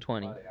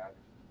 2020.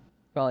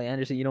 Probably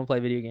Anderson. You don't play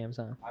video games,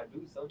 huh? I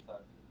do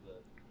sometimes,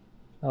 but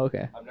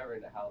Okay. I'm never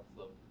in the house,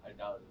 so I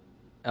doubt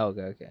it.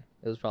 Okay.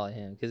 It was probably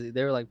him because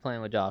they were like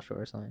playing with Joshua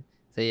or something.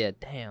 So yeah,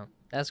 damn,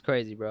 that's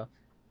crazy, bro.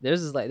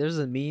 There's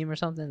a meme or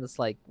something that's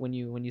like when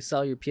you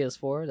sell your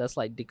PS4, that's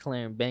like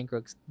declaring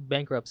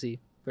bankruptcy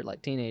for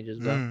like teenagers,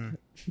 bro.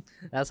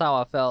 That's how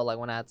I felt like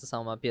when I had to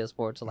sell my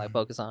PS4 to like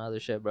focus on other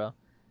shit, bro.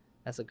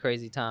 That's a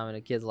crazy time in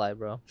a kid's life,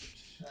 bro.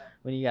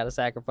 When you gotta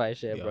sacrifice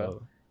shit,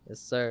 bro. Yes,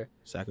 sir.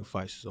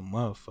 Sacrifice is a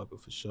motherfucker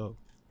for sure.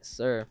 Yes,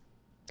 sir.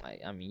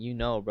 Like, I mean, you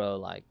know, bro,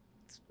 like,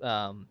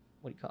 what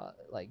do you call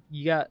it? Like,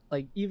 you got,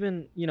 like,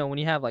 even, you know, when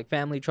you have, like,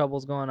 family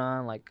troubles going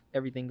on, like,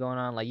 everything going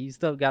on, like, you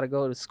still got to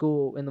go to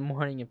school in the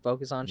morning and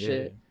focus on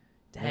shit.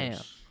 Damn.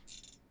 Yes.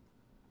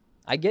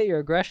 I get your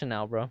aggression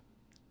now, bro.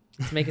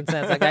 It's making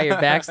sense. I got your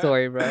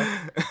backstory,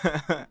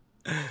 bro.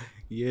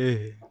 Yeah.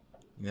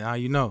 Now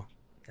you know.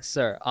 Yes,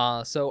 sir.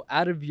 So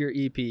out of your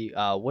EP,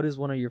 what is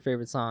one of your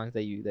favorite songs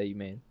that you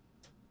made?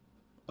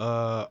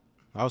 I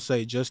would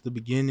say Just the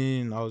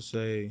Beginning. I would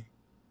say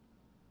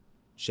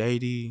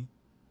Shady.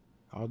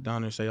 I'll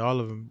down there say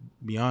all of them.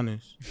 Be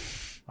honest,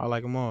 I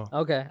like them all.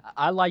 Okay,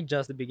 I like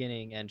Just the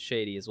Beginning and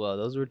Shady as well.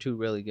 Those were two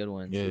really good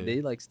ones. Yeah.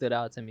 They like stood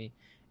out to me.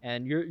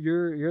 And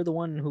you're the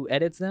one who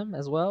edits them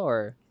as well,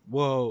 or?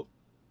 Well,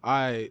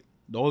 the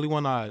only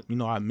one I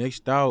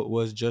mixed out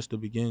was Just the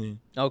Beginning.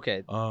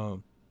 Okay.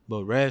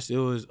 But rest it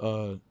was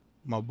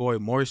my boy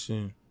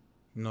Morrison.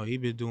 You know, he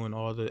been doing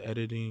all the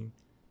editing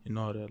and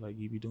all that. Like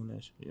he be doing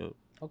that shit. Yep.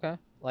 Okay.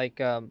 Like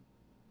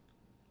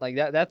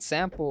that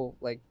sample,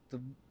 like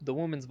the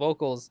woman's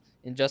vocals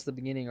in Just the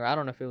Beginning, or I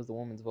don't know if it was the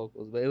woman's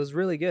vocals, but it was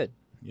really good.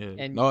 Yeah.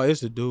 And no,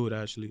 it's the dude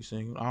actually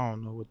singing. I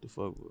don't know what the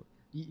fuck.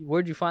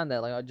 Where'd you find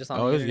that? Like just on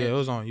the it internet?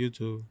 was on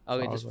YouTube.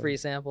 Okay, So just free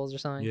samples or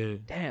something. Yeah.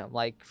 Damn,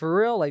 like for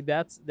real, like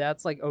that's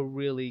like a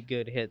really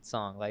good hit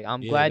song. Like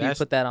I'm glad you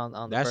put that on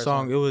the that first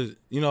song. one. It was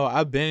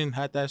I've been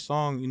had that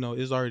song.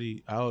 It's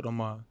already out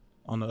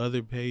on the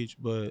other page,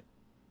 but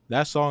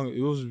that song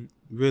it was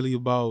really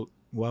about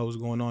what was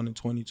going on in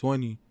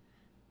 2020,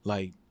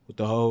 like with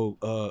the whole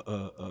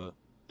the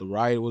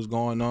riot was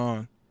going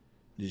on,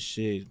 this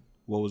shit,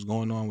 what was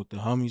going on with the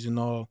homies and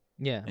all.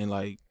 Yeah. And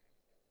like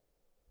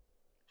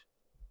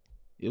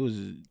it was.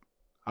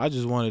 I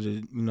just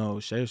wanted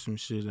to, share some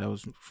shit that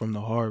was from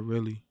the heart,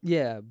 really.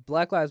 Yeah,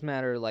 Black Lives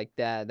Matter, like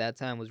that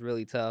time was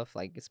really tough,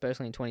 like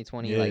especially in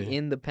 2020, like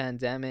in the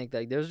pandemic,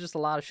 like there was just a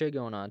lot of shit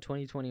going on.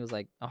 2020 was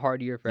like a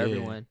hard year for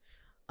everyone.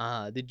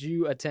 Did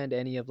you attend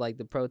any of like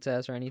the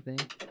protests or anything?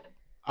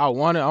 I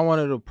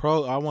wanted to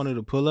pull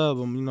up,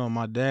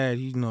 my dad,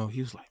 he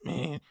was like,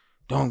 man,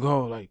 don't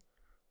go, like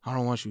I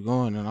don't want you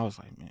going, and I was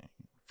like, man,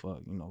 fuck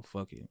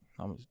it,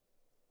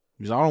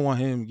 because I don't want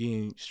him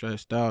getting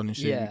stressed out and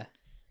shit. Yeah.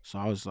 So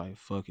I was like,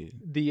 fuck it.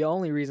 The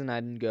only reason I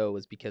didn't go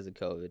was because of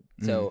COVID.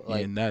 So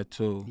like, and that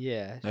too.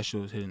 Yeah. That shit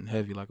was hitting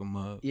heavy like a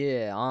mug.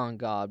 Yeah, on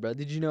God, bro.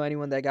 Did you know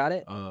anyone that got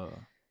it?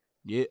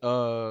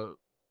 Yeah.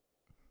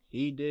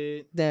 He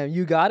did. Damn,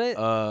 you got it?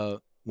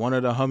 one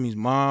of the homies'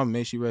 mom,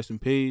 may she rest in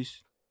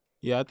peace.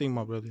 Yeah, I think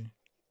my brother.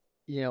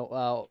 You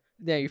know,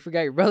 yeah, you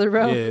forgot your brother,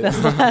 bro. Yeah. That's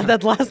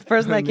the last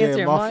person that came Yeah, to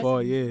your my mind.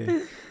 fault.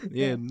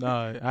 Yeah,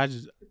 nah.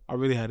 I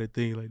really had a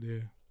thing like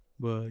that.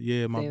 But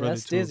yeah, my Damn, brother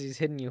that too. Stizzy's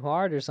hitting you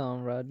hard or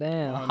something, bro.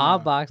 Damn, Oh, hot nah.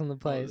 box in the Oh,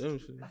 place. them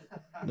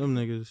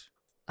niggas.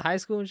 High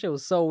school and shit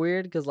was so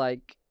weird because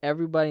like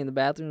everybody in the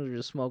bathrooms were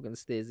just smoking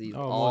Stizzies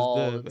Almost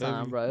all the dead.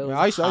 time, bro. It Man, was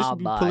I used to hot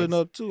be pulling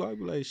box. up too. I'd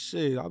be like,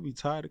 shit. I'll be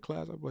tired of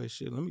class. I'd be like,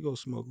 shit. Let me go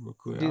smoke real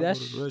quick. Dude, I'll go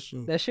to the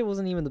restroom. that shit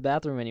wasn't even the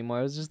bathroom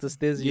anymore. It was just the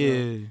Stizzy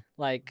room. Yeah.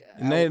 Like,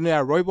 And they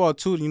at Roy Ball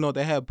too. You know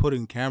they had put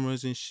in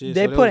cameras and shit.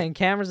 they so put in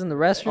cameras in the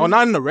restroom. Oh,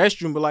 not in the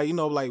restroom, but like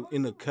like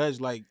in the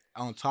cuts, like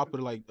on top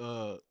of like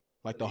the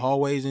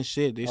hallways and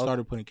shit. They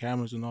started putting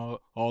cameras and all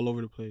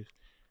over the place.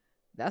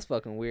 That's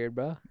fucking weird,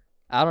 bro.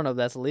 I don't know if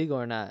that's illegal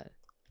or not.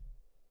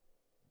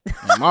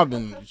 My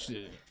business,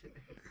 shit.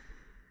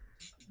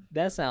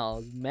 That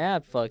sounds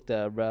mad fucked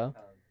up, bro.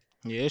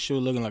 Yeah, that shit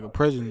was looking like a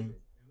prison.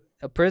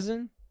 A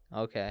prison?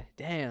 Okay.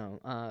 Damn.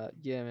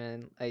 Yeah,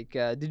 man. Like,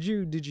 did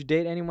you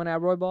date anyone at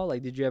Roy Ball?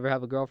 Like, did you ever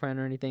have a girlfriend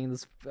or anything?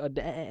 This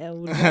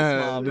damn,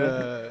 small,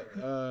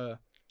 bro.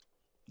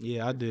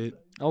 Yeah, I did.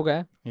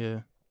 Okay.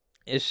 Yeah.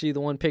 Is she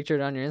the one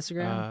pictured on your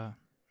Instagram?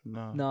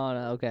 No.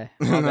 No. Okay.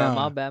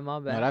 My bad. No,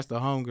 that's the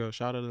homegirl.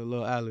 Shout out to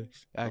little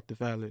Alex,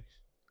 active Alex.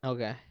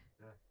 Okay.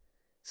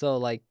 So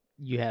like,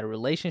 you had a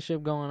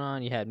relationship going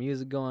on, you had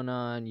music going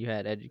on, you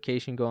had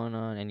education going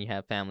on, and you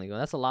had family going.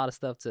 That's a lot of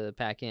stuff to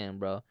pack in,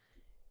 bro.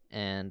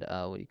 And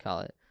what do you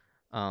call it?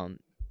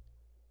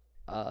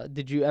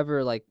 Did you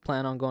ever like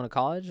plan on going to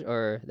college,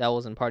 or that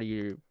wasn't part of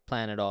your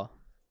plan at all?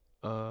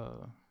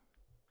 No,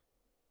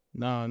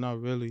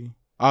 not really.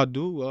 I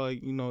do.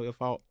 You know,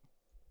 if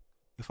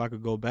I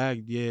could go back,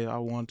 yeah, I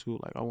want to.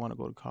 Like, I want to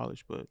go to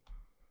college, but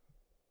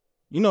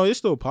you know, it's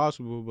still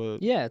possible.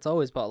 But Yeah, it's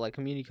always about like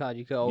community college.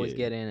 You could always Yeah,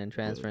 get in and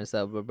transfer and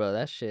stuff. But bro,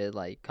 that shit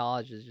like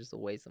college is just a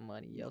waste of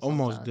money, yo.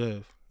 almost sometimes.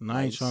 deaf. And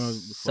I ain't Like, trying to.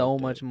 so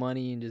much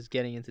money and just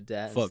getting into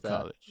debt. Fuck and stuff.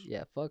 college.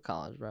 Yeah, fuck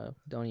college, bro.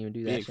 Don't even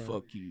do that Big shit.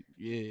 fuck you.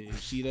 Yeah,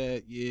 see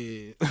that?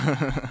 Yeah.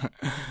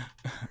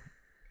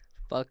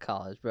 Fuck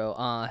college, bro.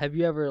 Have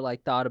you ever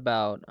like thought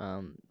about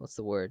what's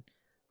the word?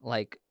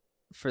 Like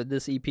for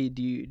this EP,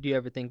 do you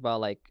ever think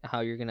about like how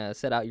you're gonna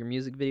set out your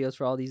music videos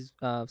for all these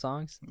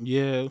songs?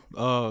 Yeah.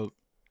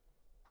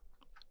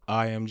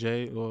 I am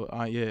J. Or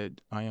I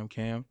am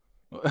Cam.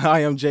 I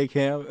am J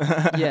Cam.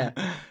 Yeah.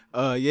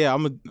 Yeah.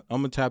 I'm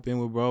gonna tap in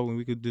with bro and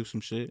we could do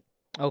some shit.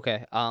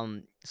 Okay.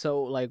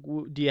 So like,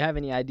 do you have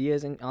any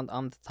ideas on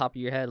the top of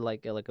your head,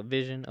 like a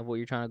vision of what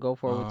you're trying to go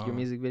for with your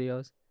music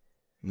videos?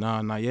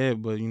 Nah, not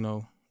yet. But you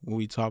know, when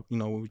we chop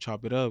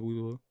it up,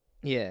 we will.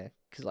 Yeah,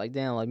 cause like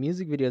damn, like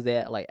music videos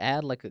they like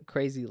add like a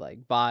crazy like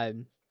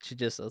vibe to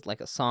just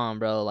like a song,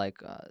 bro. Like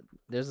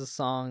there's a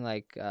song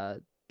like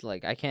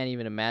I can't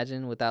even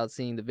imagine without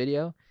seeing the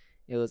video.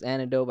 It was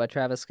Antidote by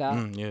Travis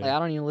Scott. Yeah. Like I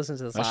don't even listen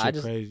to the song. That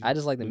shit crazy. I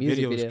just like the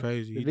music video.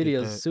 Crazy. The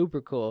video is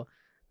super cool.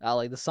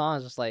 Like the song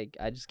is just like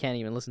I just can't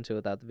even listen to it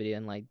without the video.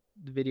 And like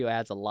the video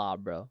adds a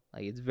lot, bro.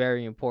 Like it's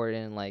very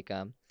important. Like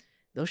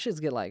those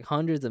shits get like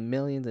hundreds of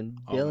millions and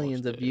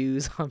billions of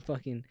views on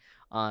fucking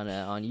on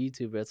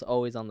YouTube. But it's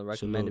always on the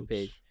recommended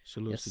page.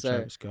 Salutes Yes, to sir.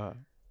 Travis Scott.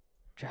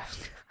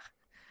 Travis.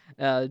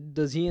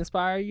 Does he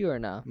inspire you or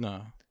no?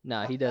 No.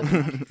 No, he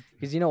doesn't.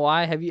 Because you know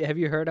why? Have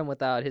you heard him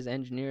without his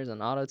engineers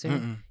on auto tune?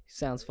 Mm-mm. He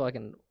sounds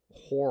fucking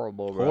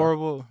horrible, bro.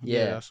 Horrible.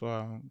 Yeah. That's why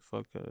I don't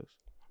fuck us.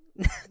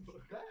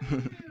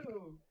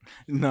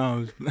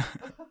 No.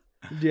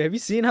 Dude, have you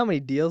seen how many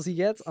deals he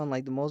gets on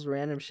like the most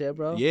random shit,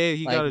 bro? Yeah,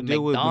 he like, got to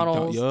deal with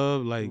McDonald's,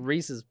 like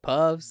Reese's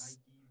Puffs,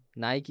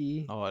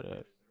 Nike, all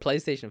that.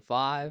 PlayStation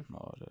 5.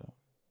 All that.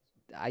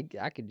 I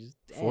could just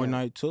damn.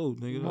 Fortnite too,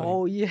 nigga. Like,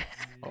 Oh yeah.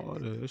 all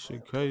that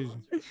shit crazy.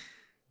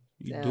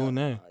 You Damn. doing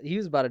that? He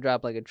was about to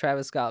drop like a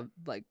Travis Scott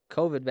like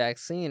COVID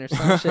vaccine or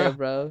some shit,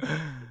 bro.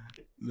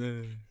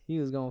 Man. He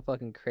was going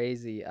fucking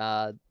crazy.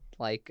 What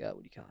do you call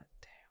it?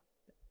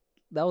 Damn.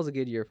 That was a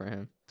good year for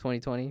him.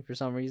 2020 for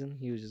some reason.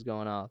 He was just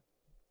going off.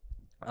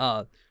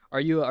 Are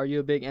you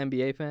a big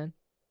NBA fan?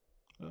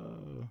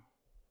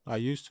 I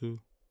used to.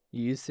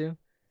 You used to?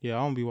 Yeah,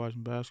 I don't be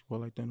watching basketball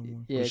like that no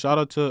more. Yeah. But shout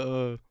out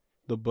to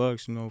the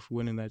Bucks, you know, for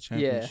winning that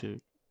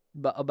championship.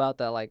 But about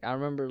that, like I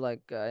remember, like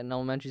in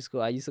elementary school,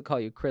 I used to call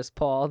you Chris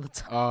Paul all the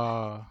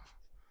time.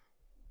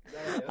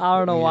 I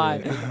don't know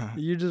why.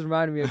 You just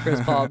reminded me of Chris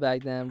Paul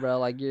back then, bro.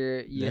 Like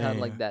you had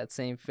like that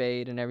same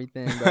fade and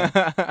everything, bro.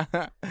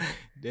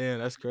 Damn,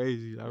 that's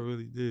crazy. I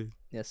really did.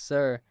 Yes,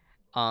 sir.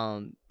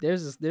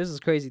 There's this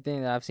crazy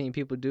thing that I've seen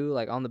people do,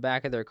 like on the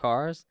back of their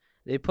cars.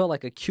 They put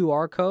like a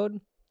QR code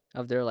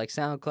of their like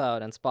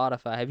SoundCloud and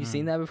Spotify. Have you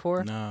seen that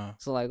before? Nah.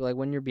 So like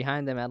when you're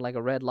behind them at like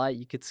a red light,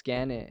 you could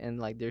scan it and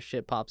like their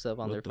shit pops up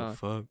on their What phone. the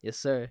fuck? Yes,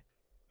 sir.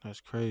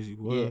 That's crazy.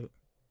 What? Yeah.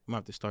 I'm gonna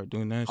have to start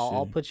doing that shit.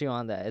 I'll put you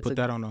on that. It's Put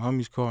that on the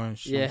homie's car and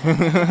shit.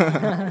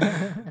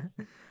 Yeah.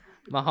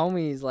 My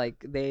homies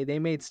like they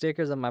made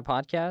stickers of my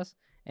podcast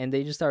and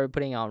they just started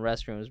putting it on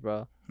restrooms,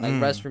 bro. like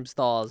restroom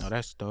stalls. Oh,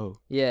 that's dope.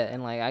 Yeah,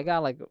 and like I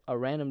got like a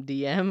random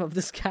DM of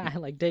this guy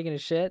like taking a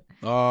shit.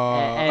 Oh,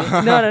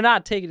 And no,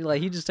 not taking it.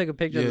 Like he just took a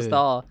picture of the Yeah.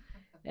 stall,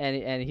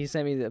 and he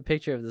sent me the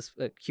picture of this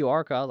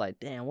QR code. I was like,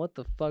 damn, what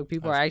the fuck?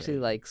 People That's are actually crazy.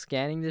 like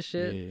scanning this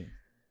shit. Yeah,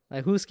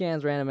 Like who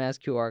scans random ass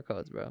QR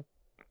codes, bro?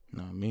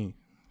 not me.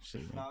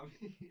 Shit. Not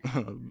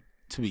me.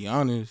 To be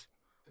honest,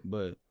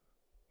 but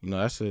you know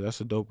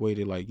that's a dope way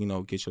to like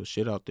get your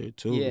shit out there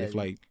too. Yeah.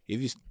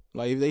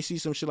 If they see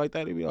some shit like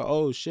that, they be like,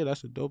 oh shit,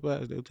 that's a dope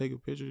ass. They'll take a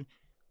picture,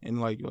 and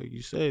like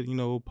you said,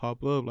 it'll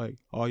pop up like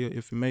all your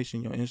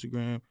information, your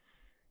Instagram.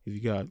 If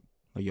you got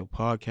like your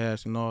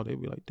podcast and all, they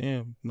be like,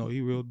 damn,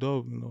 he real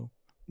dope.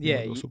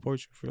 Yeah, go support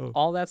you for real.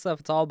 all that stuff.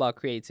 It's all about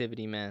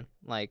creativity, man.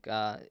 Like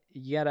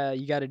you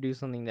gotta do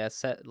something that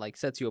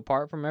sets you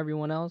apart from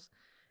everyone else.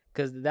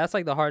 Cause that's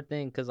like the hard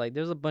thing. Cause like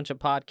there's a bunch of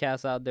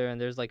podcasts out there, and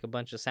there's like a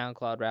bunch of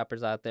SoundCloud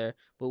rappers out there.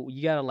 But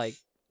you gotta like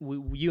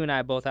you and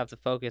I both have to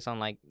focus on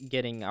like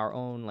getting our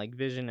own like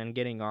vision and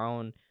getting our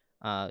own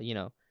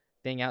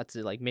thing out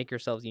to like make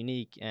yourselves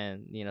unique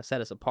and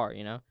set us apart.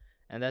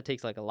 And that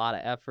takes like a lot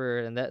of effort.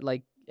 And that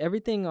like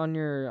everything on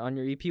your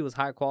EP was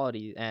high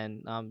quality.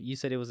 And you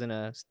said it was in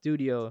a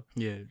studio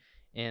Yeah,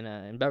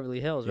 in Beverly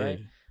Hills, right?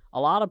 Yeah. A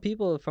lot of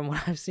people from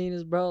what I've seen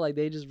is, bro, like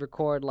they just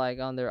record like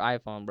on their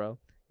iPhone, bro.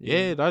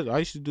 Yeah, I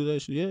used to do that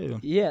shit. Yeah,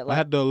 Yeah, I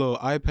had the little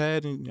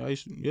iPad, and I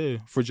used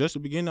for just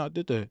the beginning, I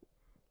did that.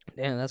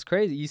 damn, that's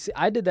crazy. You see,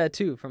 I did that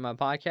too for my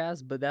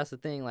podcast, but that's the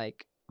thing,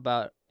 like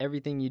about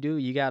everything you do,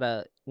 you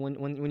gotta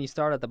when you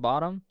start at the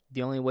bottom,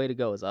 the only way to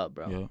go is up,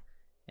 bro. Yeah,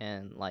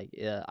 And like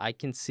I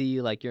can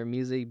see like your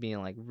music being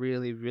like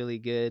really really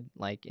good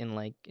like in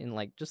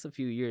just a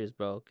few years,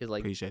 bro. Cause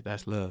like appreciate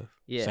that's love.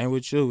 yeah, Same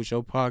with you with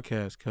your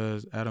podcast,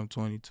 cuz Adam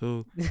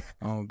 22.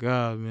 Oh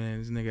God, man,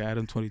 this nigga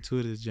Adam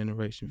 22 this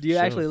generation. do you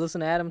for actually sure.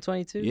 listen to Adam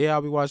 22? Yeah,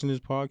 I'll be watching his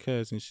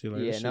podcast and shit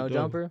like that. Yeah, shit No dope.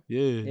 Jumper? Yeah.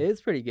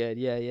 It's pretty good.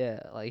 Yeah.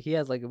 Like he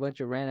has like a bunch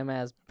of random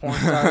ass porn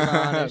stars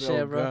on and shit,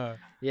 Oh, bro. God.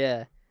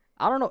 Yeah.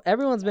 I don't know.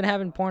 Everyone's been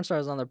having porn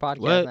stars on their podcast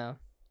What? now.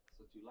 That's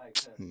what you like,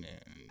 huh? Man,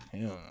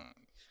 hell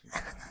no.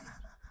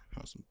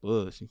 On some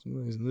bullshit.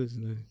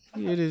 Listen.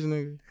 Yeah, this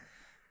nigga.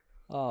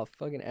 Oh,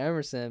 fucking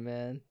Emerson,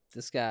 man.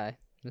 This guy,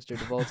 Mr.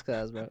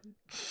 DeVoltzkaz, bro.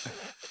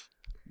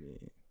 Yeah,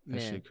 that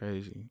Man. shit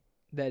crazy.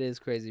 That is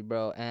crazy,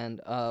 bro. And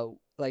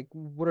like,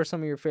 what are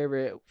some of your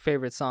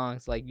favorite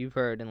songs like you've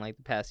heard in like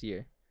the past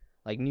year,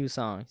 like new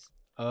songs?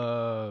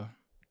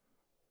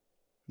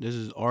 This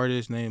is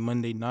artist named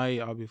Monday Night.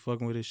 I'll be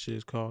fucking with this shit.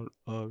 It's called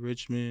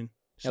Richmond.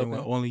 Sing with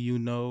Okay. Only You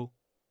Know.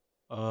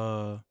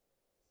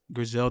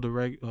 Griselda.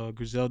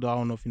 Griselda. I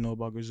don't know if you know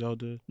about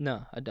Griselda.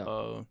 No, I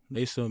don't.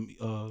 They some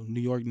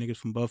New York niggas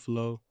from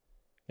Buffalo.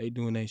 They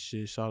doing that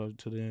shit. Shout out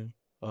to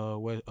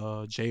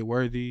them. Jay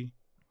Worthy.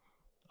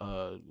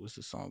 What's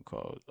the song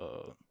called?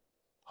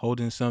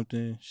 Holding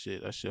Something.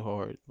 Shit, that shit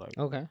hard. Like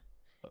Okay.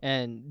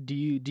 And do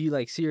you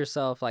like see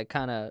yourself like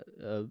kind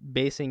of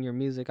basing your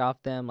music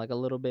off them like a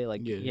little bit,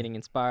 like Yeah. getting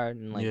inspired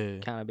and like Yeah.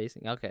 kind of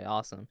basing? Okay,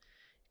 awesome.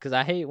 Because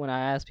I hate when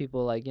I ask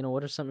people like,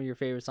 what are some of your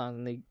favorite songs,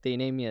 and they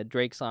name me a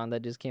Drake song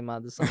that just came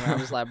out this summer. I'm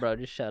just like, bro,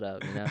 just shut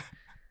up,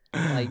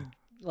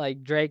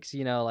 like Drake's,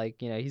 he's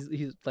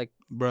like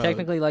Bruh,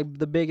 technically like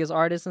the biggest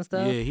artist and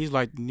stuff. yeah, he's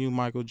like the new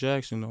Michael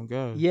Jackson on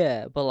God.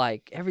 Yeah, but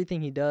like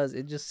everything he does,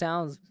 it just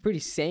sounds pretty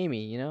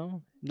samey,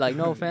 Like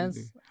no offense,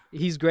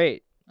 he's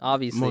great,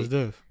 obviously. Most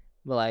def.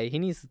 But like he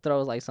needs to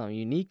throw like some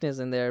uniqueness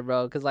in there,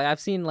 bro. Cause like I've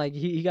seen like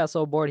he got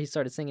so bored he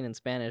started singing in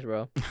Spanish,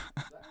 bro.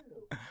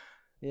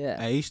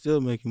 Yeah, Hey, he's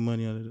still making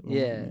money out of it.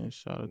 Yeah. Man,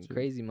 shout out to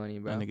crazy money,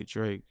 that bro. nigga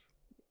Drake.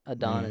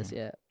 Adonis,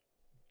 yeah.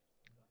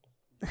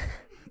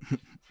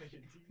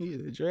 He's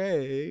a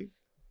Drake.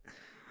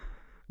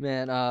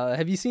 Man,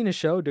 have you seen a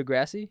show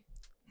Degrassi?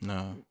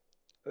 Nah.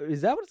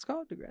 Is that what it's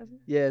called, Degrassi?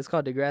 Yeah, it's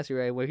called Degrassi,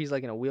 right? Where he's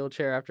like in a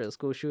wheelchair after a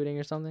school shooting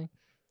or something.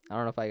 I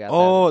don't know if I got that.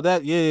 Oh,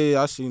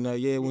 yeah, I seen that.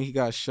 Yeah, when he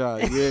got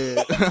shot.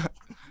 Yeah.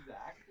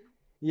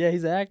 Yeah,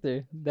 he's an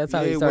actor. That's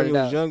how he when started he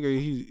was out. younger,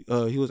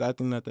 he was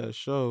acting at that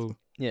show.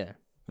 Yeah.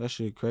 That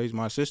shit crazy.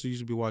 My sister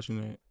used to be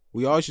watching that.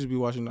 We always used to be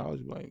watching that. I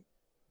was like,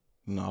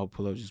 I'll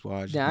pull up just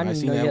watch. Yeah, I When didn't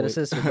seen know you that had a with-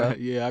 sister, bro.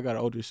 Yeah, I got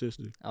an older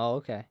sister. Oh,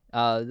 okay.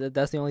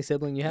 That's the only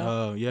sibling you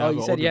have? Yeah. I have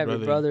you an said you older have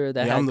your brother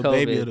that yeah, had I'm the COVID.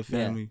 baby of the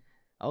Yeah. family.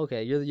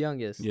 Okay, you're the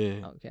youngest.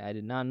 Yeah. Okay, I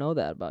did not know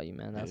that about you,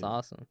 man. That's Yeah.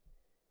 awesome.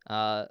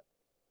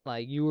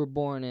 Like you were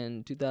born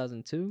in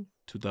 2002?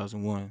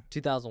 2001.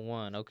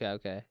 2001.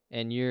 Okay.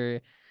 And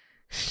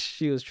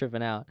she was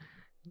tripping out.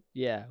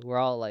 Yeah, we're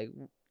all like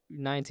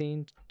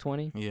 19,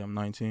 20? Yeah, I'm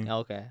 19.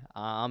 Okay.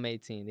 I'm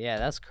 18. Yeah,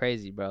 that's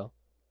crazy, bro.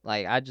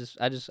 Like I'm just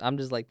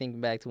like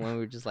thinking back to when we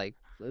were just like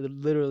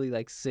literally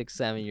like 6,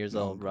 7 years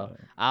Oh, old, bro. God.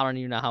 I don't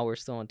even know how we're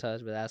still in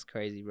touch, but that's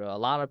crazy, bro. A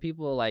lot of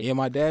people like Yeah,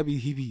 my dad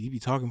he be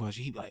talking about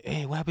you. He be like,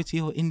 "Hey, what happened to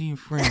your Indian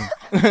friend?"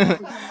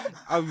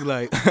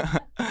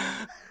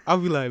 I'll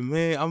be like,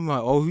 man, I'm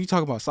like, "Oh, you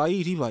talking about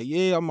Saeed?" He be like,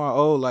 "Yeah." I'm like,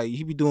 "Oh, like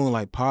he be doing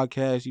like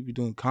podcasts, he be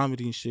doing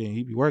comedy and shit, and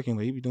he be working,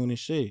 like he be doing this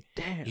shit."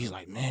 damn. He's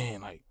like,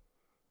 "Man, like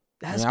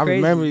That's I crazy.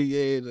 remember,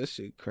 yeah, that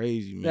shit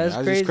crazy, man. That's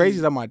It's crazy. just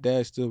crazy that my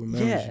dad still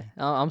remembers Yeah,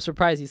 you. I'm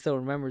surprised he still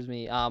remembers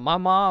me. My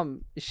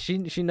mom, she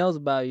knows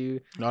about you.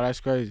 No, that's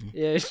crazy.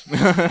 Yeah,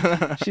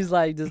 she's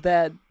like, does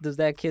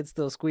that kid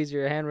still squeeze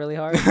your hand really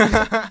hard?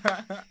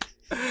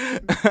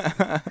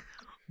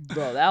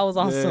 Bro, that was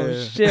on some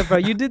Yeah. shit, bro.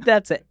 You did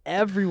that to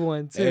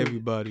everyone too.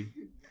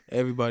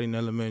 Everybody in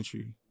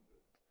elementary,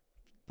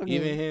 Fucking-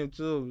 even him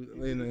too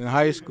in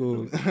high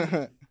school.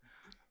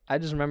 I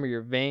just remember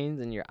your veins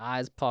and your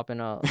eyes popping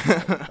up.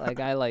 Like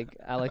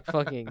I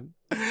fucking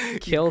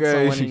killed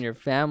someone crazy. in your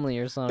family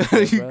or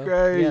something, You bro. You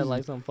crazy. had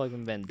like some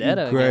fucking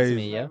vendetta against crazy.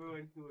 me, yo.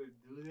 Everyone who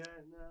would do that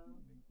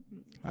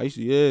now. I used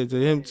to, yeah, to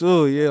him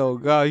too. Yeah, oh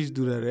God, I used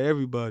to do that to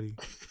everybody.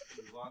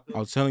 I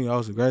was telling you, I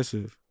was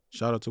aggressive.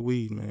 Shout out to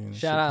weed, man. That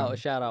shit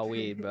Shout out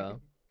weed, bro.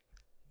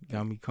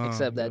 got me calm.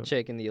 Except that yeah.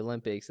 chick in the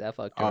Olympics, that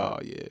fucked her Oh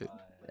up. yeah,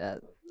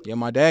 That, yeah.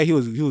 My dad, he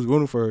was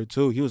rooting for her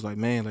too. He was like,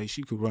 man, like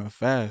she could run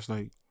fast,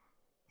 like.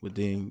 But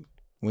then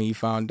when he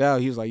found out,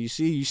 he was like, you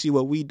see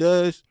what weed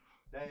does?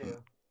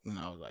 Damn. And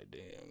I was like,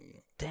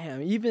 damn.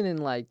 damn, even in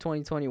like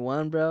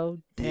 2021, bro.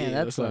 Damn,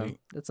 Yeah, that's it's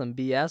that's some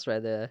BS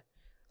right there.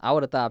 I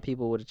would have thought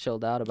people would have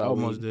chilled out about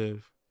Almost weed.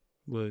 did,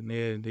 but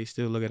yeah, they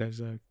still look at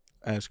it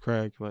as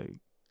crack. Like,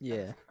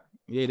 Yeah,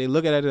 yeah, they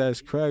look at it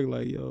as crack.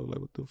 Like, yo, like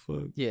what the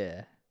fuck?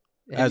 yeah.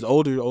 As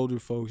older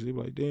folks, they be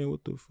like, damn,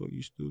 what the fuck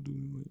you still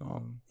doing?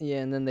 Yeah,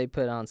 and then they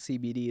put on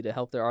CBD to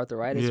help their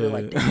arthritis. They're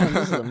like, Yeah. damn,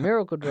 this is a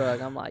miracle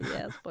drug. I'm like,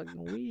 yeah, it's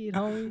fucking weed,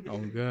 homie. Oh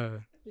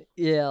God.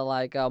 Yeah,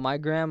 like my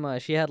grandma,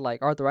 she had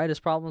like arthritis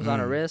problems on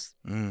her wrist,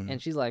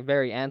 and she's like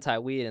very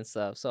anti-weed and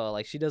stuff. So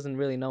like she doesn't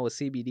really know what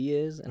CBD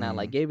is, and I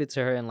like gave it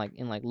to her in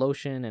like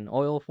lotion and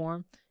oil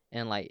form,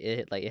 and like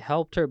it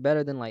helped her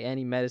better than like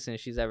any medicine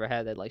she's ever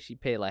had that like she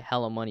paid like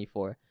hella money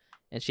for.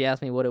 And she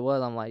asked me what it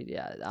was. I'm like,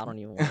 yeah, I don't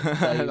even want to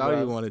tell you, I bro.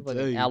 don't even wanna Fucking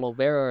tell you. aloe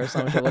vera or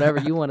something, whatever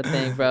you want to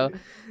think, bro.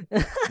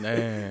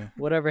 Man.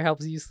 Whatever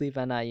helps you sleep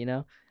at night, you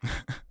know?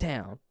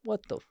 Damn,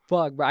 what the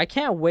fuck, bro? I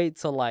can't wait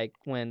till like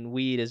when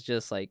weed is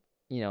just like,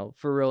 you know,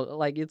 for real,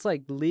 like it's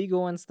like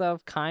legal and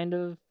stuff, kind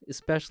of,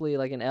 especially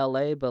like in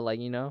LA, but like,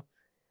 you know,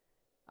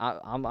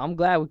 I'm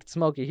glad we could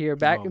smoke it here.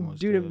 Back, Almost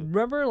dude, dead.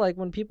 remember like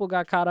when people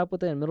got caught up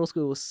with it in middle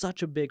school? It was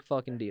such a big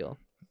fucking deal.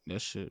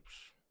 That shit.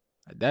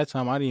 At that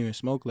time, I didn't even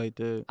smoke like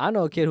that. I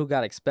know a kid who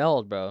got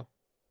expelled, bro.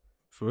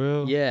 For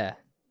real? Yeah.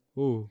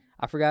 Ooh.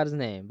 I forgot his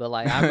name, but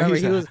like I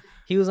remember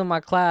he was in my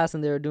class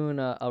and they were doing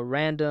a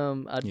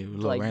random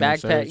little like random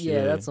backpack. search, Yeah,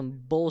 yeah. that's some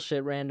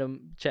bullshit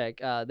random check.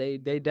 They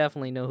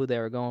definitely know who they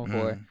were going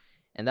for,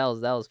 and that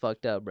was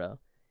fucked up, bro.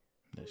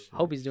 That shit.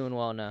 Hope he's doing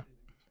well now.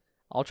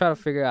 I'll try to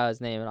figure out his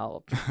name and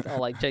I'll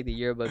like check the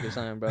yearbook or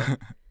something, bro.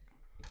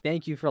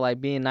 Thank you for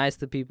like being nice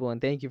to people and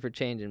thank you for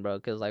changing, bro.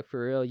 Cause like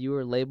for real, you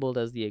were labeled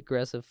as the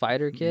aggressive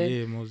fighter kid,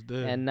 Yeah, most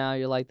dead. and now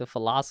you're like the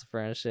philosopher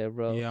and shit,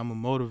 bro. Yeah, I'm a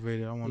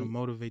motivator. I want to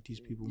motivate these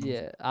people. More.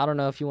 Yeah, I don't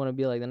know if you want to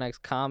be like the next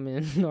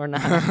Common or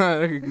not.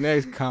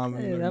 Next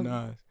comment. Hey, Like, that-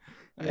 nah.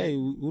 Hey,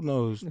 who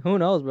knows? Who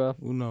knows, bro?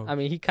 Who knows? I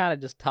mean, he kind of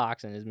just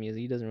talks in his music.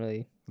 He doesn't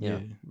really, you know,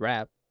 Yeah.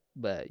 rap.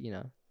 But you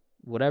know,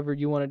 whatever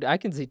you want to do, I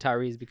can see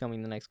Tyrese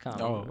becoming the next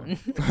Common. Oh.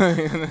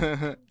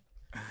 bro.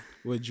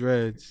 With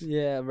dreads.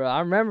 Yeah, bro. I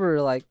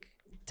remember like,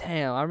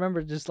 damn. I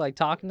remember just like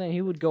talking to him.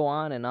 He would go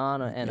on and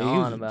on and Yeah, he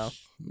on was- about.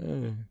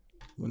 Man.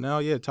 Well, now,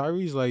 yeah,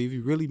 Tyrese, like, if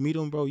you really meet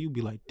him, bro, you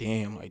be like,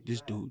 damn, like,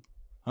 this dude.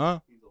 Huh?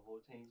 He's a whole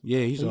change. Yeah,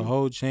 he's a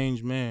whole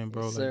changed man,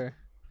 bro. Yes, like, sir.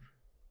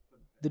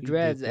 The he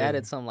dreads did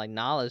added that. some like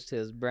knowledge to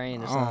his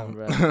brain or something,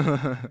 bro.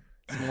 bro.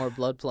 Some more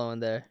blood flow in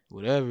there.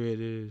 Whatever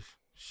it is.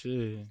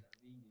 Shit.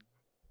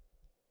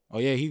 Oh,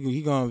 yeah,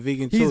 he going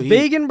vegan, too. He's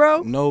vegan,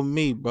 bro. No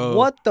meat, bro.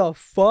 What the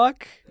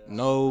fuck?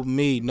 No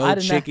meat, I no did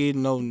not-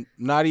 chicken, no,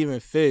 not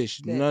even fish,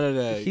 That- none of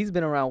that. He's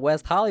been around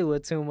West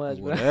Hollywood too much,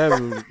 bro.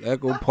 Whatever,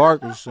 Echo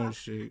Park or some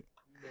shit.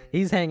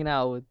 He's hanging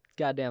out with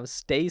goddamn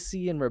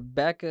Stacy and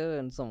Rebecca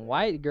and some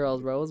white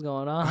girls, bro. What's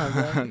going on,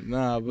 bro?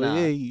 Nah, but Nah.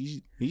 yeah,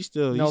 he's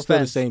still No the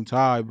offense. same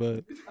tie,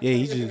 but yeah,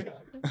 he's just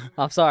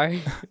I'm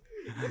sorry.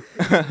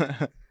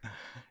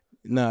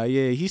 nah,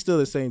 yeah, he's still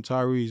the same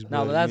Tyrese.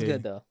 No, but that's yeah.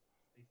 good though.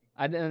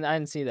 I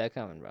didn't see that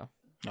coming, bro.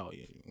 Oh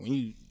yeah,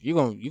 when you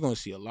gonna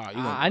see a lot. You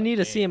gonna be I like, need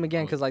to see him "Damn,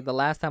 again bro." because like the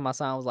last time I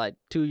saw him was like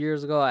 2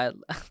 years ago at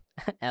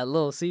at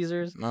Little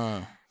Caesars,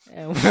 Nah.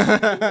 and we're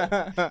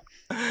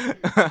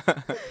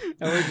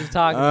just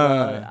talking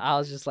about it. I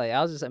was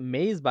just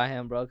amazed by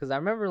him, bro. Because I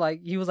remember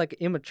like he was like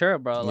immature,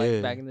 bro. Like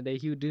Yeah. back in the day,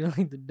 he would do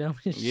like the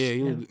dumbest Yeah, shit.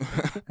 he was.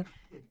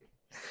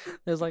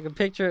 There's like a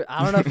picture.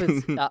 I don't know if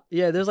it's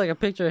yeah. There's like a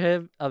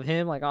picture of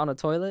him like on a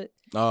toilet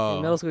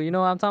in middle school. You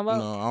know what I'm talking about?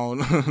 No,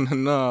 I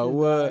don't. No,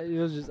 what? It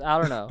was just I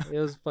don't know. It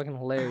was fucking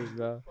hilarious,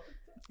 bro.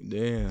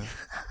 Damn.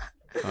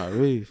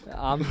 Tyrese.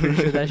 I'm pretty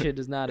sure that shit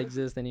does not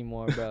exist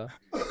anymore, bro.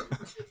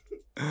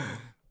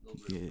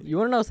 Yeah. You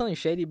want to know something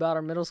shady about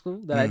our middle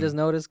school that I just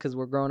noticed because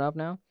we're grown up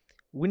now?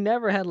 We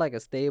never had like a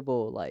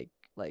stable like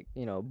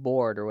you know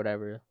board or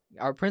whatever.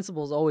 Our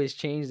principals always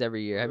changed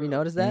every year. Have you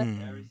noticed that?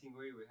 Every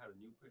single year we had a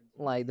new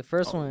principal. Like the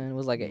first one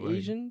was like an right.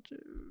 Asian,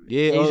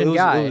 Yeah, Asian it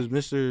guy, was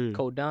Mr.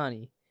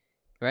 Kodani,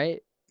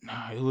 right?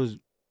 Nah, it was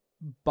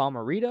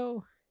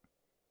Bomarito.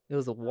 It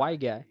was a white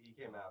guy. He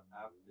came out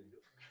after.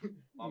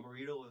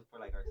 Bomarito was for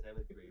like our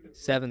 7th grade.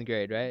 7th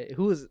grade, right?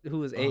 Who was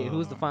eight? Who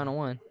was the final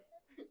one?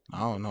 I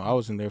don't know. I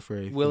wasn't there for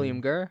 8th.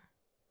 William Gurr.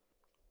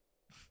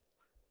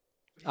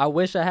 I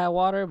wish I had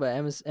water, but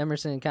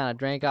Emerson kind of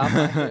drank off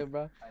my shit,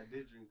 bro. I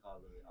did drink all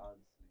of it,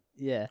 honestly.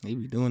 Yeah. He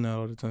be doing that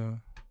all the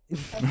time.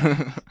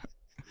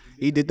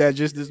 He did that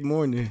just this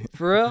morning.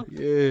 For real?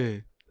 Yeah.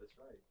 That's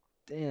right.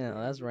 Damn,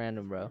 that's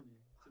random, bro.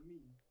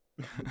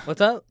 What's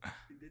up?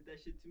 He did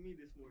that shit to me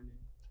this morning.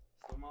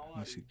 So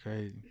my That shit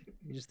crazy.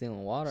 You just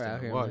stealing water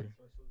out here, Water. man.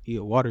 He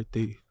a water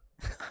thief.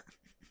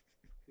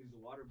 He's the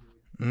water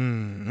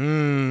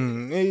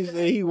boy. He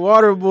said he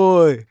water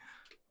boy.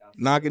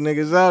 Knocking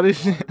niggas out and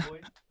shit.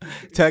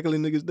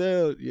 Tackling niggas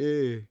down.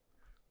 Yeah.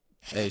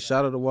 Hey,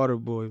 shout out to Water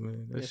Boy,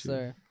 man. That Yes, shit,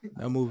 sir.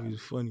 that movie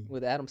is funny.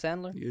 With Adam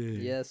Sandler?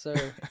 Yeah. Yes, sir.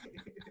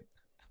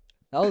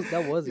 That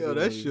was a Yo, good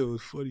that movie. shit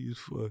was funny as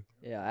fuck.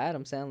 Yeah,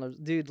 Adam Sandler,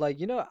 dude. Like,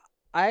 you know,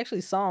 I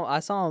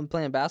saw him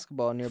playing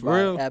basketball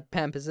nearby real? at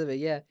Pan Pacific.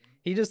 Yeah,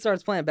 he just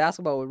starts playing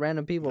basketball with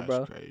random people, That's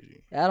bro.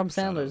 crazy. Adam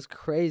Shout Sandler out. is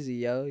crazy,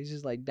 yo. He's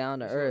just like down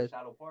to earth.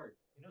 Shadow Park.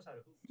 He knows how to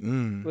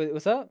hoop. Mm.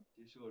 What's up?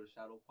 He should go to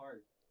Shadow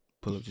Park.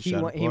 Pull up to He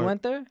Shadow went. He Park.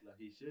 went there. No,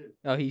 he should.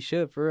 Oh, he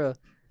should for real.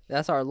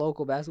 That's our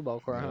local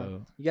basketball court, huh? Yeah.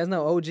 You guys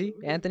know OG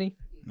Anthony?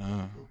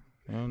 Nah.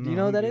 Do you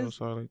know who that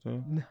is? Like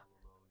that.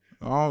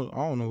 I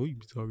don't know who you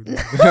be talking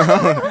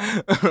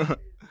to.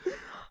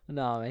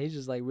 No, man, he's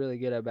just like really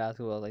good at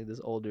basketball. Like this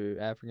older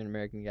African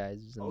American guy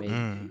is just amazing.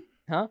 Mm.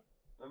 Huh?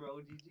 Remember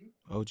OGG?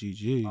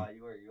 OGG. You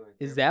weren't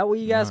Is there, that but- what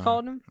you guys Nah.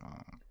 called him? Nah.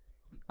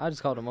 I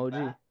just called him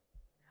OG.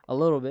 A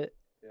little bit.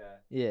 Yeah.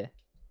 Yeah.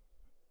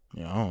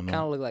 Yeah, I don't know.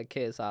 Kind of look like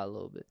KSI a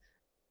little bit.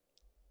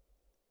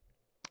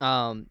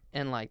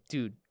 And like,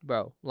 dude,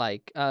 bro,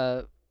 like,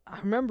 I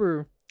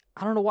remember,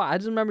 I don't know why, I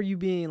just remember you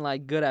being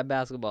like good at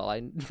basketball,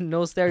 like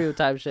no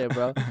stereotype shit,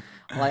 bro.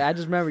 Like, I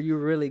just remember you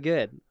were really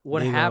good.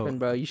 What Nigga, happened,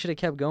 bro? You should have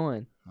kept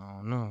going. I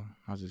don't know.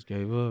 I just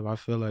gave up. I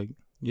feel like,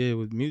 yeah,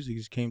 with music, it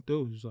just came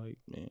through. It was like,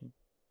 man,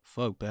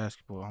 fuck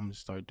basketball. I'm gonna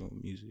start doing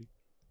music.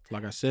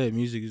 Like I said,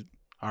 music is,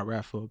 I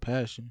rap for a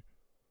passion.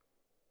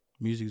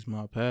 Music is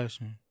my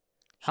passion.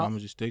 So How- I'm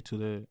gonna just stick to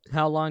that.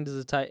 How long does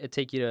it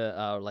take you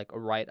to like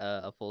write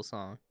a full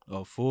song?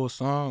 A full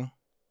song,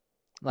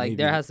 Like, Maybe.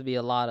 there has to be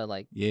a lot of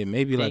like yeah,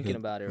 maybe like thinking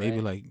about it, maybe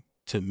right? like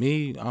to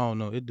me, I don't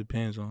know. It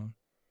depends on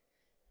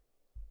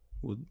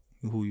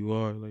who you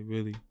are, like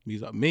really.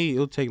 Because me,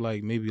 it'll take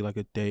like maybe like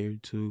a day or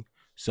two.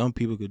 Some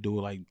people could do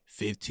it like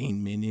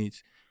 15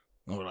 minutes,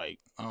 or like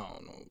I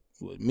don't know.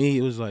 With me,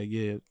 it was like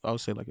yeah, I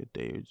would say like a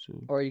day or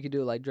two. Or you could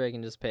do it like Drake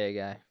and just pay a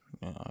guy.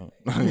 Yeah,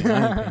 I ain't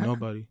pay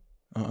nobody.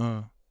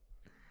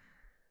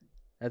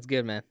 That's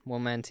good, man.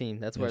 One man team.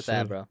 That's where Yes, it's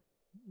at, sir. bro.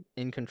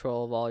 In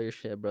control of all your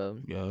shit, bro.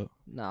 Yeah.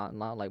 Not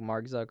like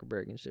Mark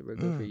Zuckerberg and shit, bro.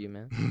 Good for you,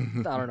 man.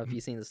 I don't know if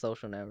you've seen The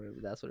Social Network,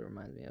 but that's what it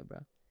reminds me of, bro.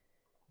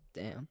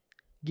 Damn.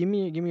 Give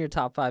me your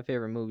top 5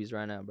 favorite movies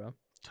right now, bro.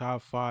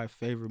 Top 5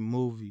 favorite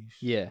movies.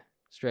 Yeah,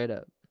 straight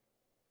up.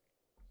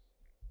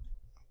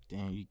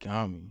 Damn, you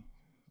got me.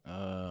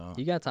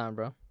 You got time,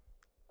 bro.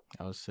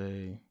 I would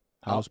say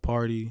House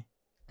Party.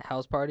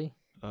 House Party,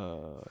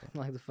 Uh,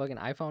 like the fucking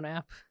iPhone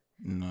app.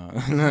 no.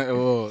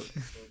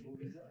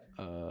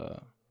 Well,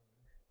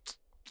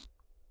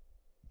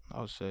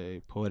 I would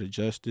say Poetic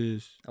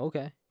Justice.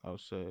 Okay. I would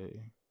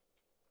say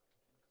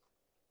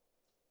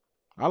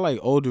I like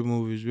older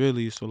movies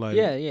really. So like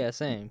Yeah,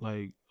 same.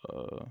 like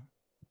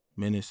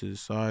Menace to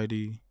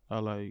Society. I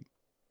like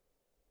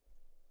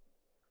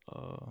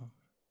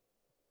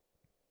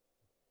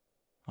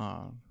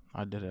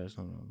I did have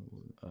some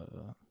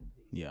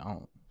yeah, I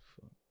don't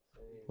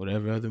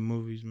whatever other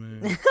movies,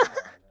 man.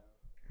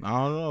 I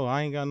don't know.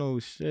 I ain't got no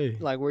shit.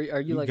 Like, are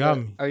you You like got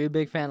me. are you a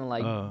big fan of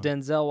like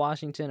Denzel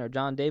Washington or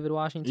John David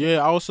Washington? Yeah,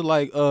 I also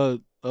like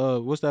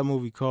what's that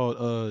movie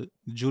called?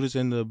 Judas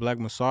and the Black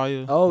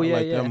Messiah. Oh, I yeah,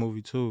 like yeah. that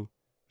movie too.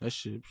 That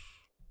shit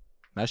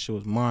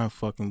was mind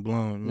fucking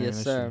blown, man. Yes,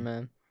 That sir, shit.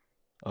 man.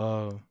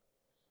 That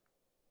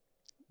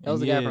That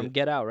was the guy from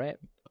Get Out, right?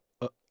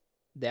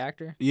 The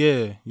actor.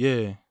 Yeah.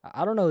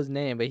 I don't know his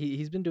name, but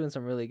he's been doing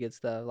some really good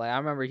stuff. Like I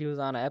remember he was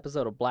on an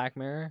episode of Black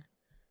Mirror.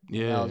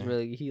 Yeah. That was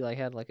really he like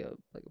had like a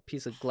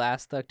piece of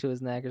glass stuck to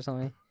his neck or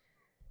something.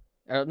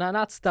 Or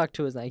not stuck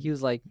to his neck. He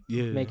was like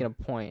Yeah. making a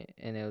point,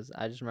 and it was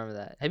I just remember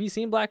that. Have you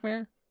seen Black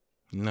Mirror?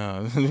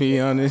 No, to be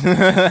honest.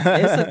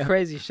 It's a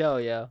crazy show,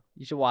 yo.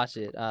 You should watch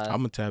it. I'm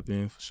gonna tap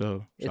in for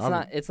sure.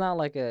 It's not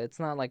like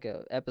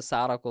a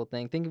episodical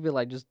thing. Think of it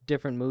like just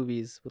different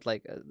movies with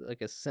like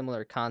a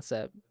similar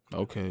concept.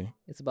 Okay.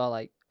 It's about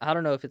like I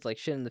don't know if it's like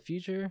shit in the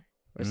future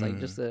or it's like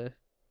just a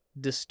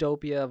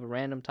dystopia of a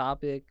random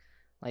topic.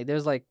 Like they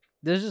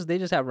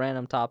just have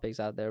random topics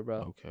out there,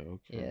 bro. Okay.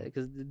 Yeah,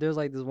 because there's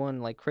like this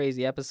one like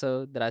crazy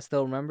episode that I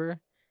still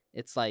remember.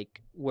 It's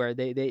like where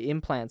they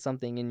implant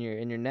something in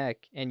your neck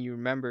and you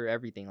remember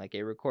everything. Like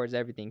it records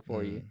everything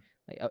for you,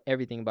 like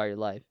everything about your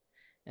life.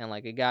 And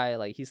like a guy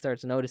like he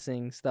starts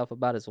noticing stuff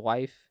about his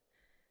wife,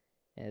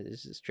 and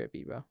it's just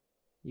trippy, bro.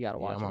 You gotta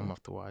watch I'm it. gonna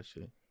have to watch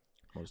it.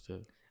 Most of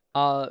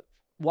it.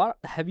 what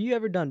have you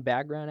ever done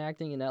background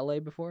acting in LA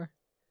before?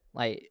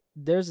 Like,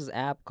 there's this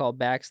app called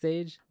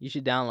Backstage. You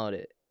should download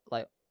it.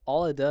 Like,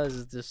 all it does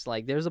is just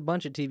like there's a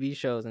bunch of TV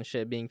shows and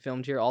shit being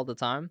filmed here all the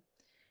time.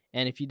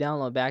 And if you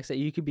download Backstage,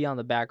 you could be on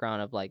the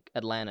background of like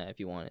Atlanta if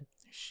you wanted.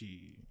 Shit.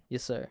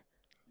 Yes, sir.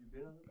 You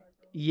been on the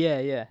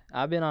background? Yeah.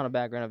 I've been on a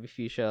background of a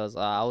few shows.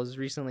 I was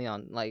recently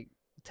on like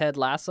Ted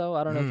Lasso.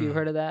 I don't know if you've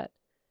heard of that.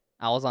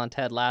 I was on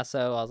Ted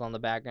Lasso. I was on the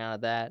background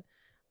of that.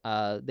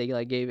 They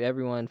like gave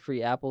everyone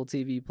free Apple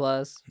TV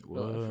Plus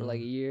for like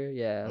a year.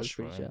 Yeah, it was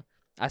pretty chill.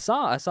 I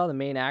saw the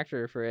main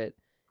actor for it.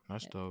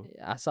 That's dope.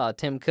 I saw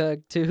Tim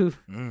Cook too.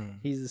 Mm.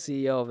 He's the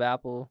CEO of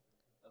Apple.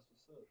 That's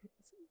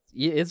what's up.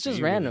 Yeah, it's just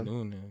random. Really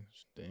doing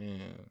this.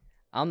 Damn.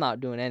 I'm not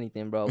doing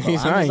anything, bro.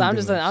 I'm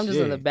just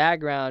in the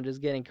background,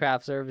 just getting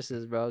craft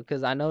services, bro.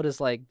 Because I noticed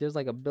like there's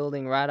like a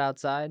building right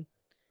outside.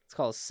 It's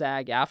called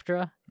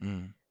SAG-AFTRA.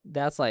 Mm.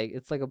 That's like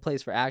it's like a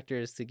place for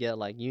actors to get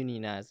like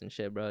unionized and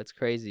shit, bro. It's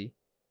crazy.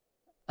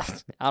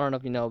 I don't know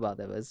if you know about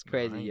that, but it's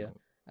crazy, yo.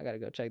 I gotta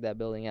go check that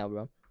building out,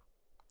 bro.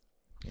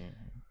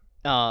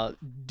 Yeah.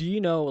 Do you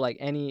know like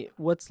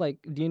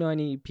do you know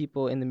any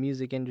people in the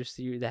music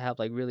industry that have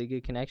like really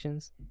good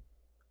connections?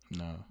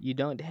 No. You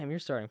don't? Damn, you're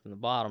starting from the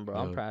bottom, bro.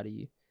 I'm Yep. proud of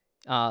you.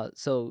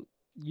 So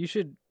you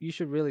should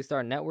really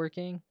start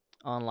networking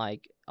on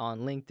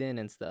LinkedIn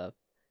and stuff,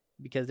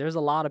 because there's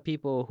a lot of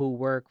people who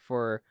work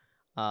for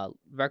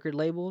record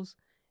labels,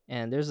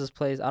 and there's this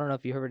place, I don't know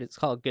if you heard it, it's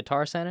called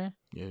Guitar Center.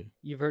 Yeah.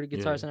 You've heard of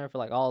Guitar Yeah. Center for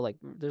like all like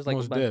there's like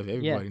Most a bunch, deaf.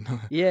 Everybody know.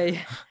 yeah,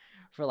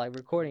 for like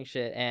recording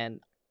shit, and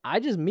I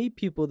just meet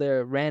people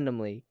there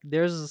randomly.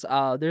 There's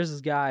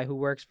this guy who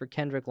works for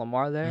Kendrick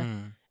Lamar there.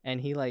 Mm. And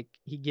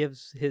he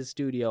gives his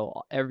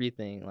studio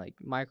everything, like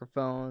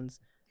microphones,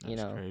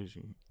 That's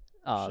crazy.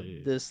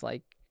 Shit. this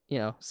like,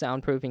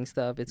 soundproofing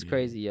stuff. It's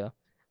crazy, yo.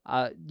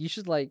 You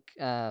should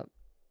my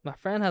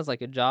friend has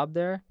like a job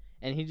there,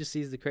 and he just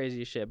sees the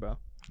craziest shit, bro.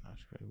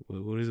 That's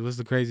crazy. What's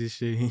the craziest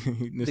shit?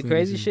 The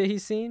craziest shit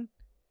he's seen?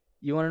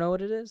 You want to know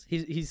what it is?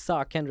 He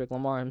saw Kendrick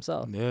Lamar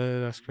himself.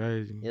 Yeah, that's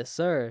crazy. Yes,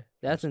 sir.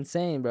 That's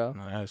insane, bro.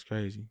 No, that's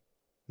crazy.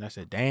 That's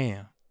a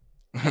damn.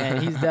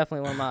 And he's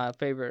definitely one of my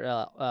favorite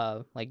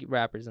like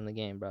rappers in the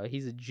game, bro.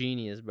 He's a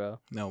genius, bro.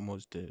 No,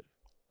 most dead.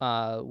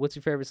 What's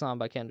your favorite song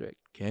by Kendrick?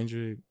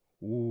 Kendrick.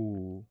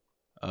 Ooh.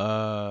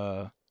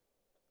 Yeah,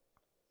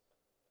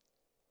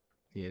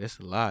 that's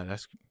a lot.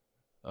 That's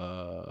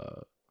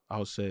I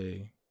would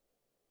say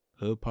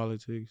Hood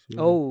Politics. Yeah.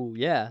 Oh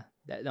yeah,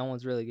 that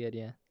one's really good.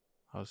 Yeah.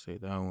 I would say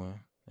that one.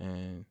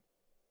 And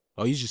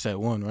you just said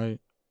one, right?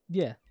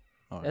 Yeah,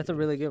 Oh, that's yeah. a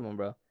really good one,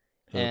 bro.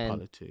 Hood and-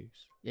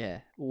 Politics.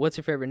 Yeah. What's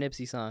your favorite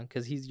Nipsey song?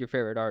 Because he's your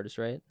favorite artist,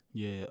 right?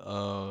 Yeah.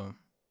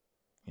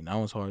 And that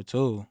one's hard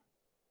too.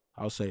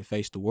 I would say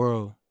Face the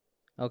World.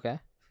 Okay.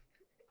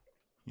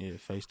 Yeah,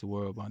 Face the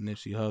World by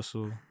Nipsey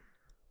Hussle.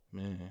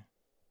 Man.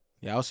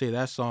 Yeah, I would say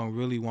that song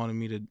really wanted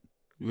me to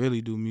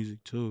really do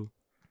music too.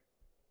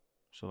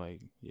 So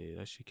like, yeah,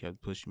 that shit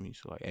kept pushing me.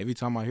 So like every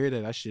time I hear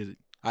that shit,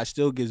 I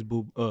still get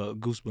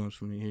goosebumps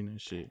from hearing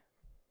that shit.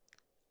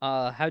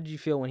 How did you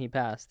feel when he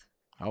passed?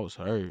 I was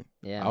hurt.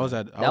 Yeah.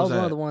 That was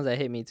one of the ones that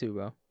hit me too,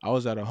 bro. I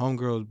was at a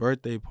homegirl's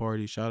birthday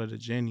party. Shout out to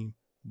Jenny,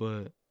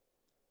 but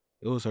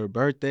it was her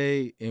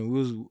birthday, and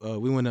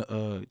we went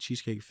to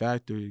Cheesecake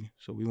Factory,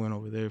 so we went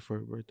over there for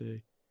her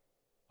birthday.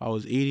 I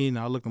was eating.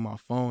 I look at my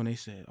phone. They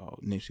said, "Oh,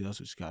 Nipsey Hussle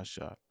just got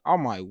shot."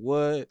 I'm like,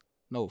 "What?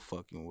 No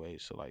fucking way!"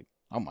 So like,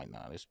 I'm like,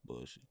 "Nah, that's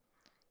bullshit."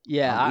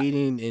 Yeah. I'm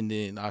eating, and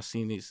then I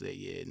seen it say,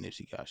 "Yeah,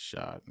 Nipsey got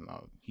shot, and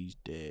he's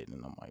dead."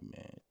 And I'm like,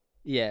 "Man."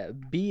 Yeah,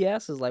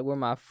 BS is like where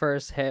my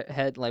first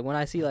head like when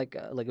I see like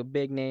a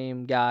big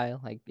name guy,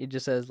 like it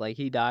just says like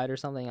he died or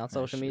something on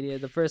social media.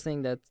 The first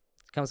thing that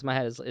comes to my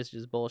head is it's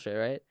just bullshit,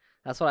 right?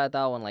 That's what I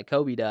thought when like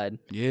Kobe died.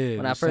 Yeah,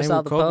 when I first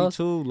saw the Kobe post,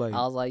 too, like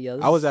I was like, yo,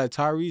 I was at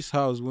Tyrese's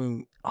house when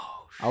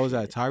shit. I was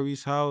at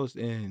Tyrese's house,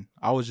 and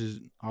I was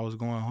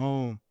going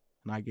home,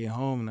 and I get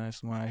home, and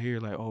that's when I hear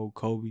like, oh,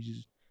 Kobe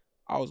just.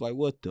 I was like,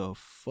 what the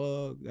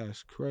fuck?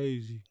 That's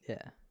crazy.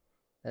 Yeah,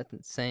 that's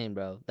insane,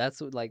 bro. That's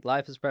what, like,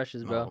 life is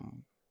precious, bro.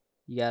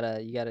 You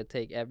gotta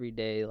take every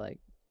day, like,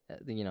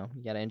 you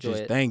gotta enjoy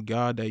just it. Thank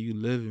God that you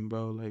living,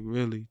 bro. Like,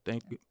 really,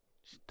 thank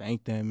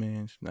that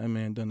man. That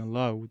man done a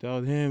lot.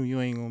 Without him, you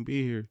ain't gonna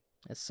be here.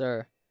 Yes,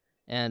 sir.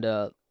 And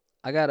I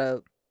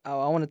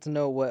wanted to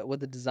know what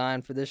the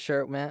design for this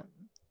shirt, man.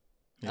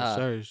 Yes,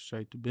 sir.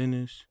 Straight to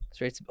business.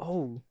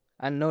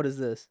 I noticed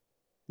this.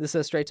 This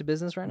says straight to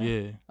business right now?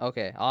 Yeah.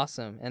 Okay,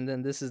 awesome. And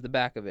then this is the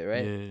back of it,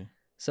 right? Yeah.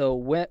 So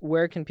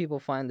where can people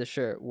find the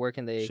shirt? Where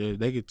can they? Shit,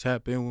 they could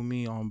tap in with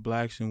me on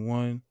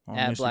Blaccson1 on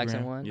at Instagram.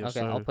 Blaccson1? Yes, okay,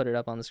 sir. I'll put it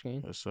up on the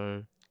screen. Yes,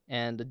 sir.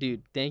 And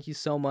dude, thank you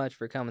so much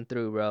for coming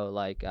through, bro.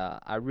 Like,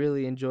 I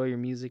really enjoy your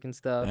music and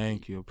stuff.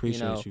 Thank you.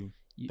 Appreciate you.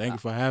 Thank you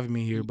for having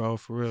me here, bro.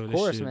 For real. Of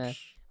course, man.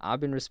 I've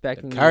been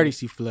respecting the you.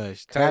 courtesy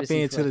flush. Tap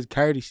Courtesy into flush. the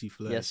courtesy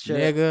flush. Yes, sure.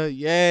 Nigga,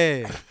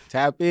 yeah.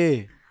 Tap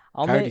in.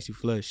 Courtesy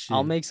flush shit.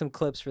 I'll make some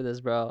clips for this,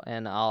 bro,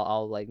 and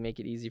I'll like make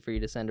it easy for you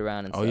to send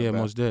around and stuff. Oh yeah,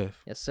 bro. most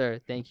def. Yes, sir.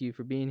 Thank you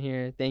for being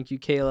here. Thank you,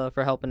 Kayla,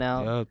 for helping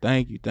out. Yeah,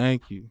 thank you.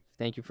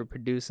 Thank you for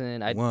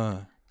producing.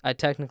 I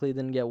technically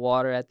didn't get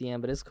water at the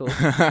end, but it's cool.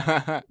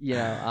 You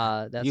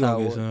know, that's You how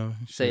gonna it get works. some.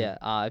 So Shit.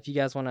 yeah, if you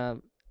guys wanna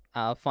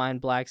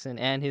find Blackson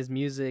and his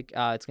music,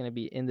 it's gonna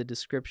be in the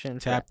description.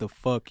 Tap the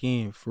fuck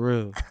in, for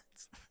real.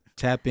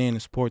 Tap in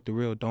and support the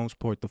real. Don't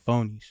support the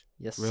phonies.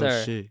 Yes, Real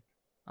sir. shit.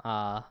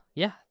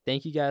 Yeah.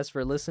 Thank you guys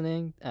for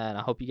listening, and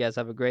I hope you guys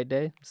have a great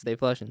day. Stay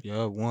flushing.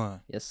 Yeah,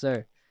 one. Yes,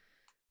 sir.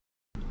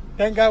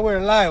 Thank God we're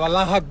alive.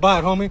 Allah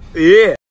Akbar, homie. Yeah.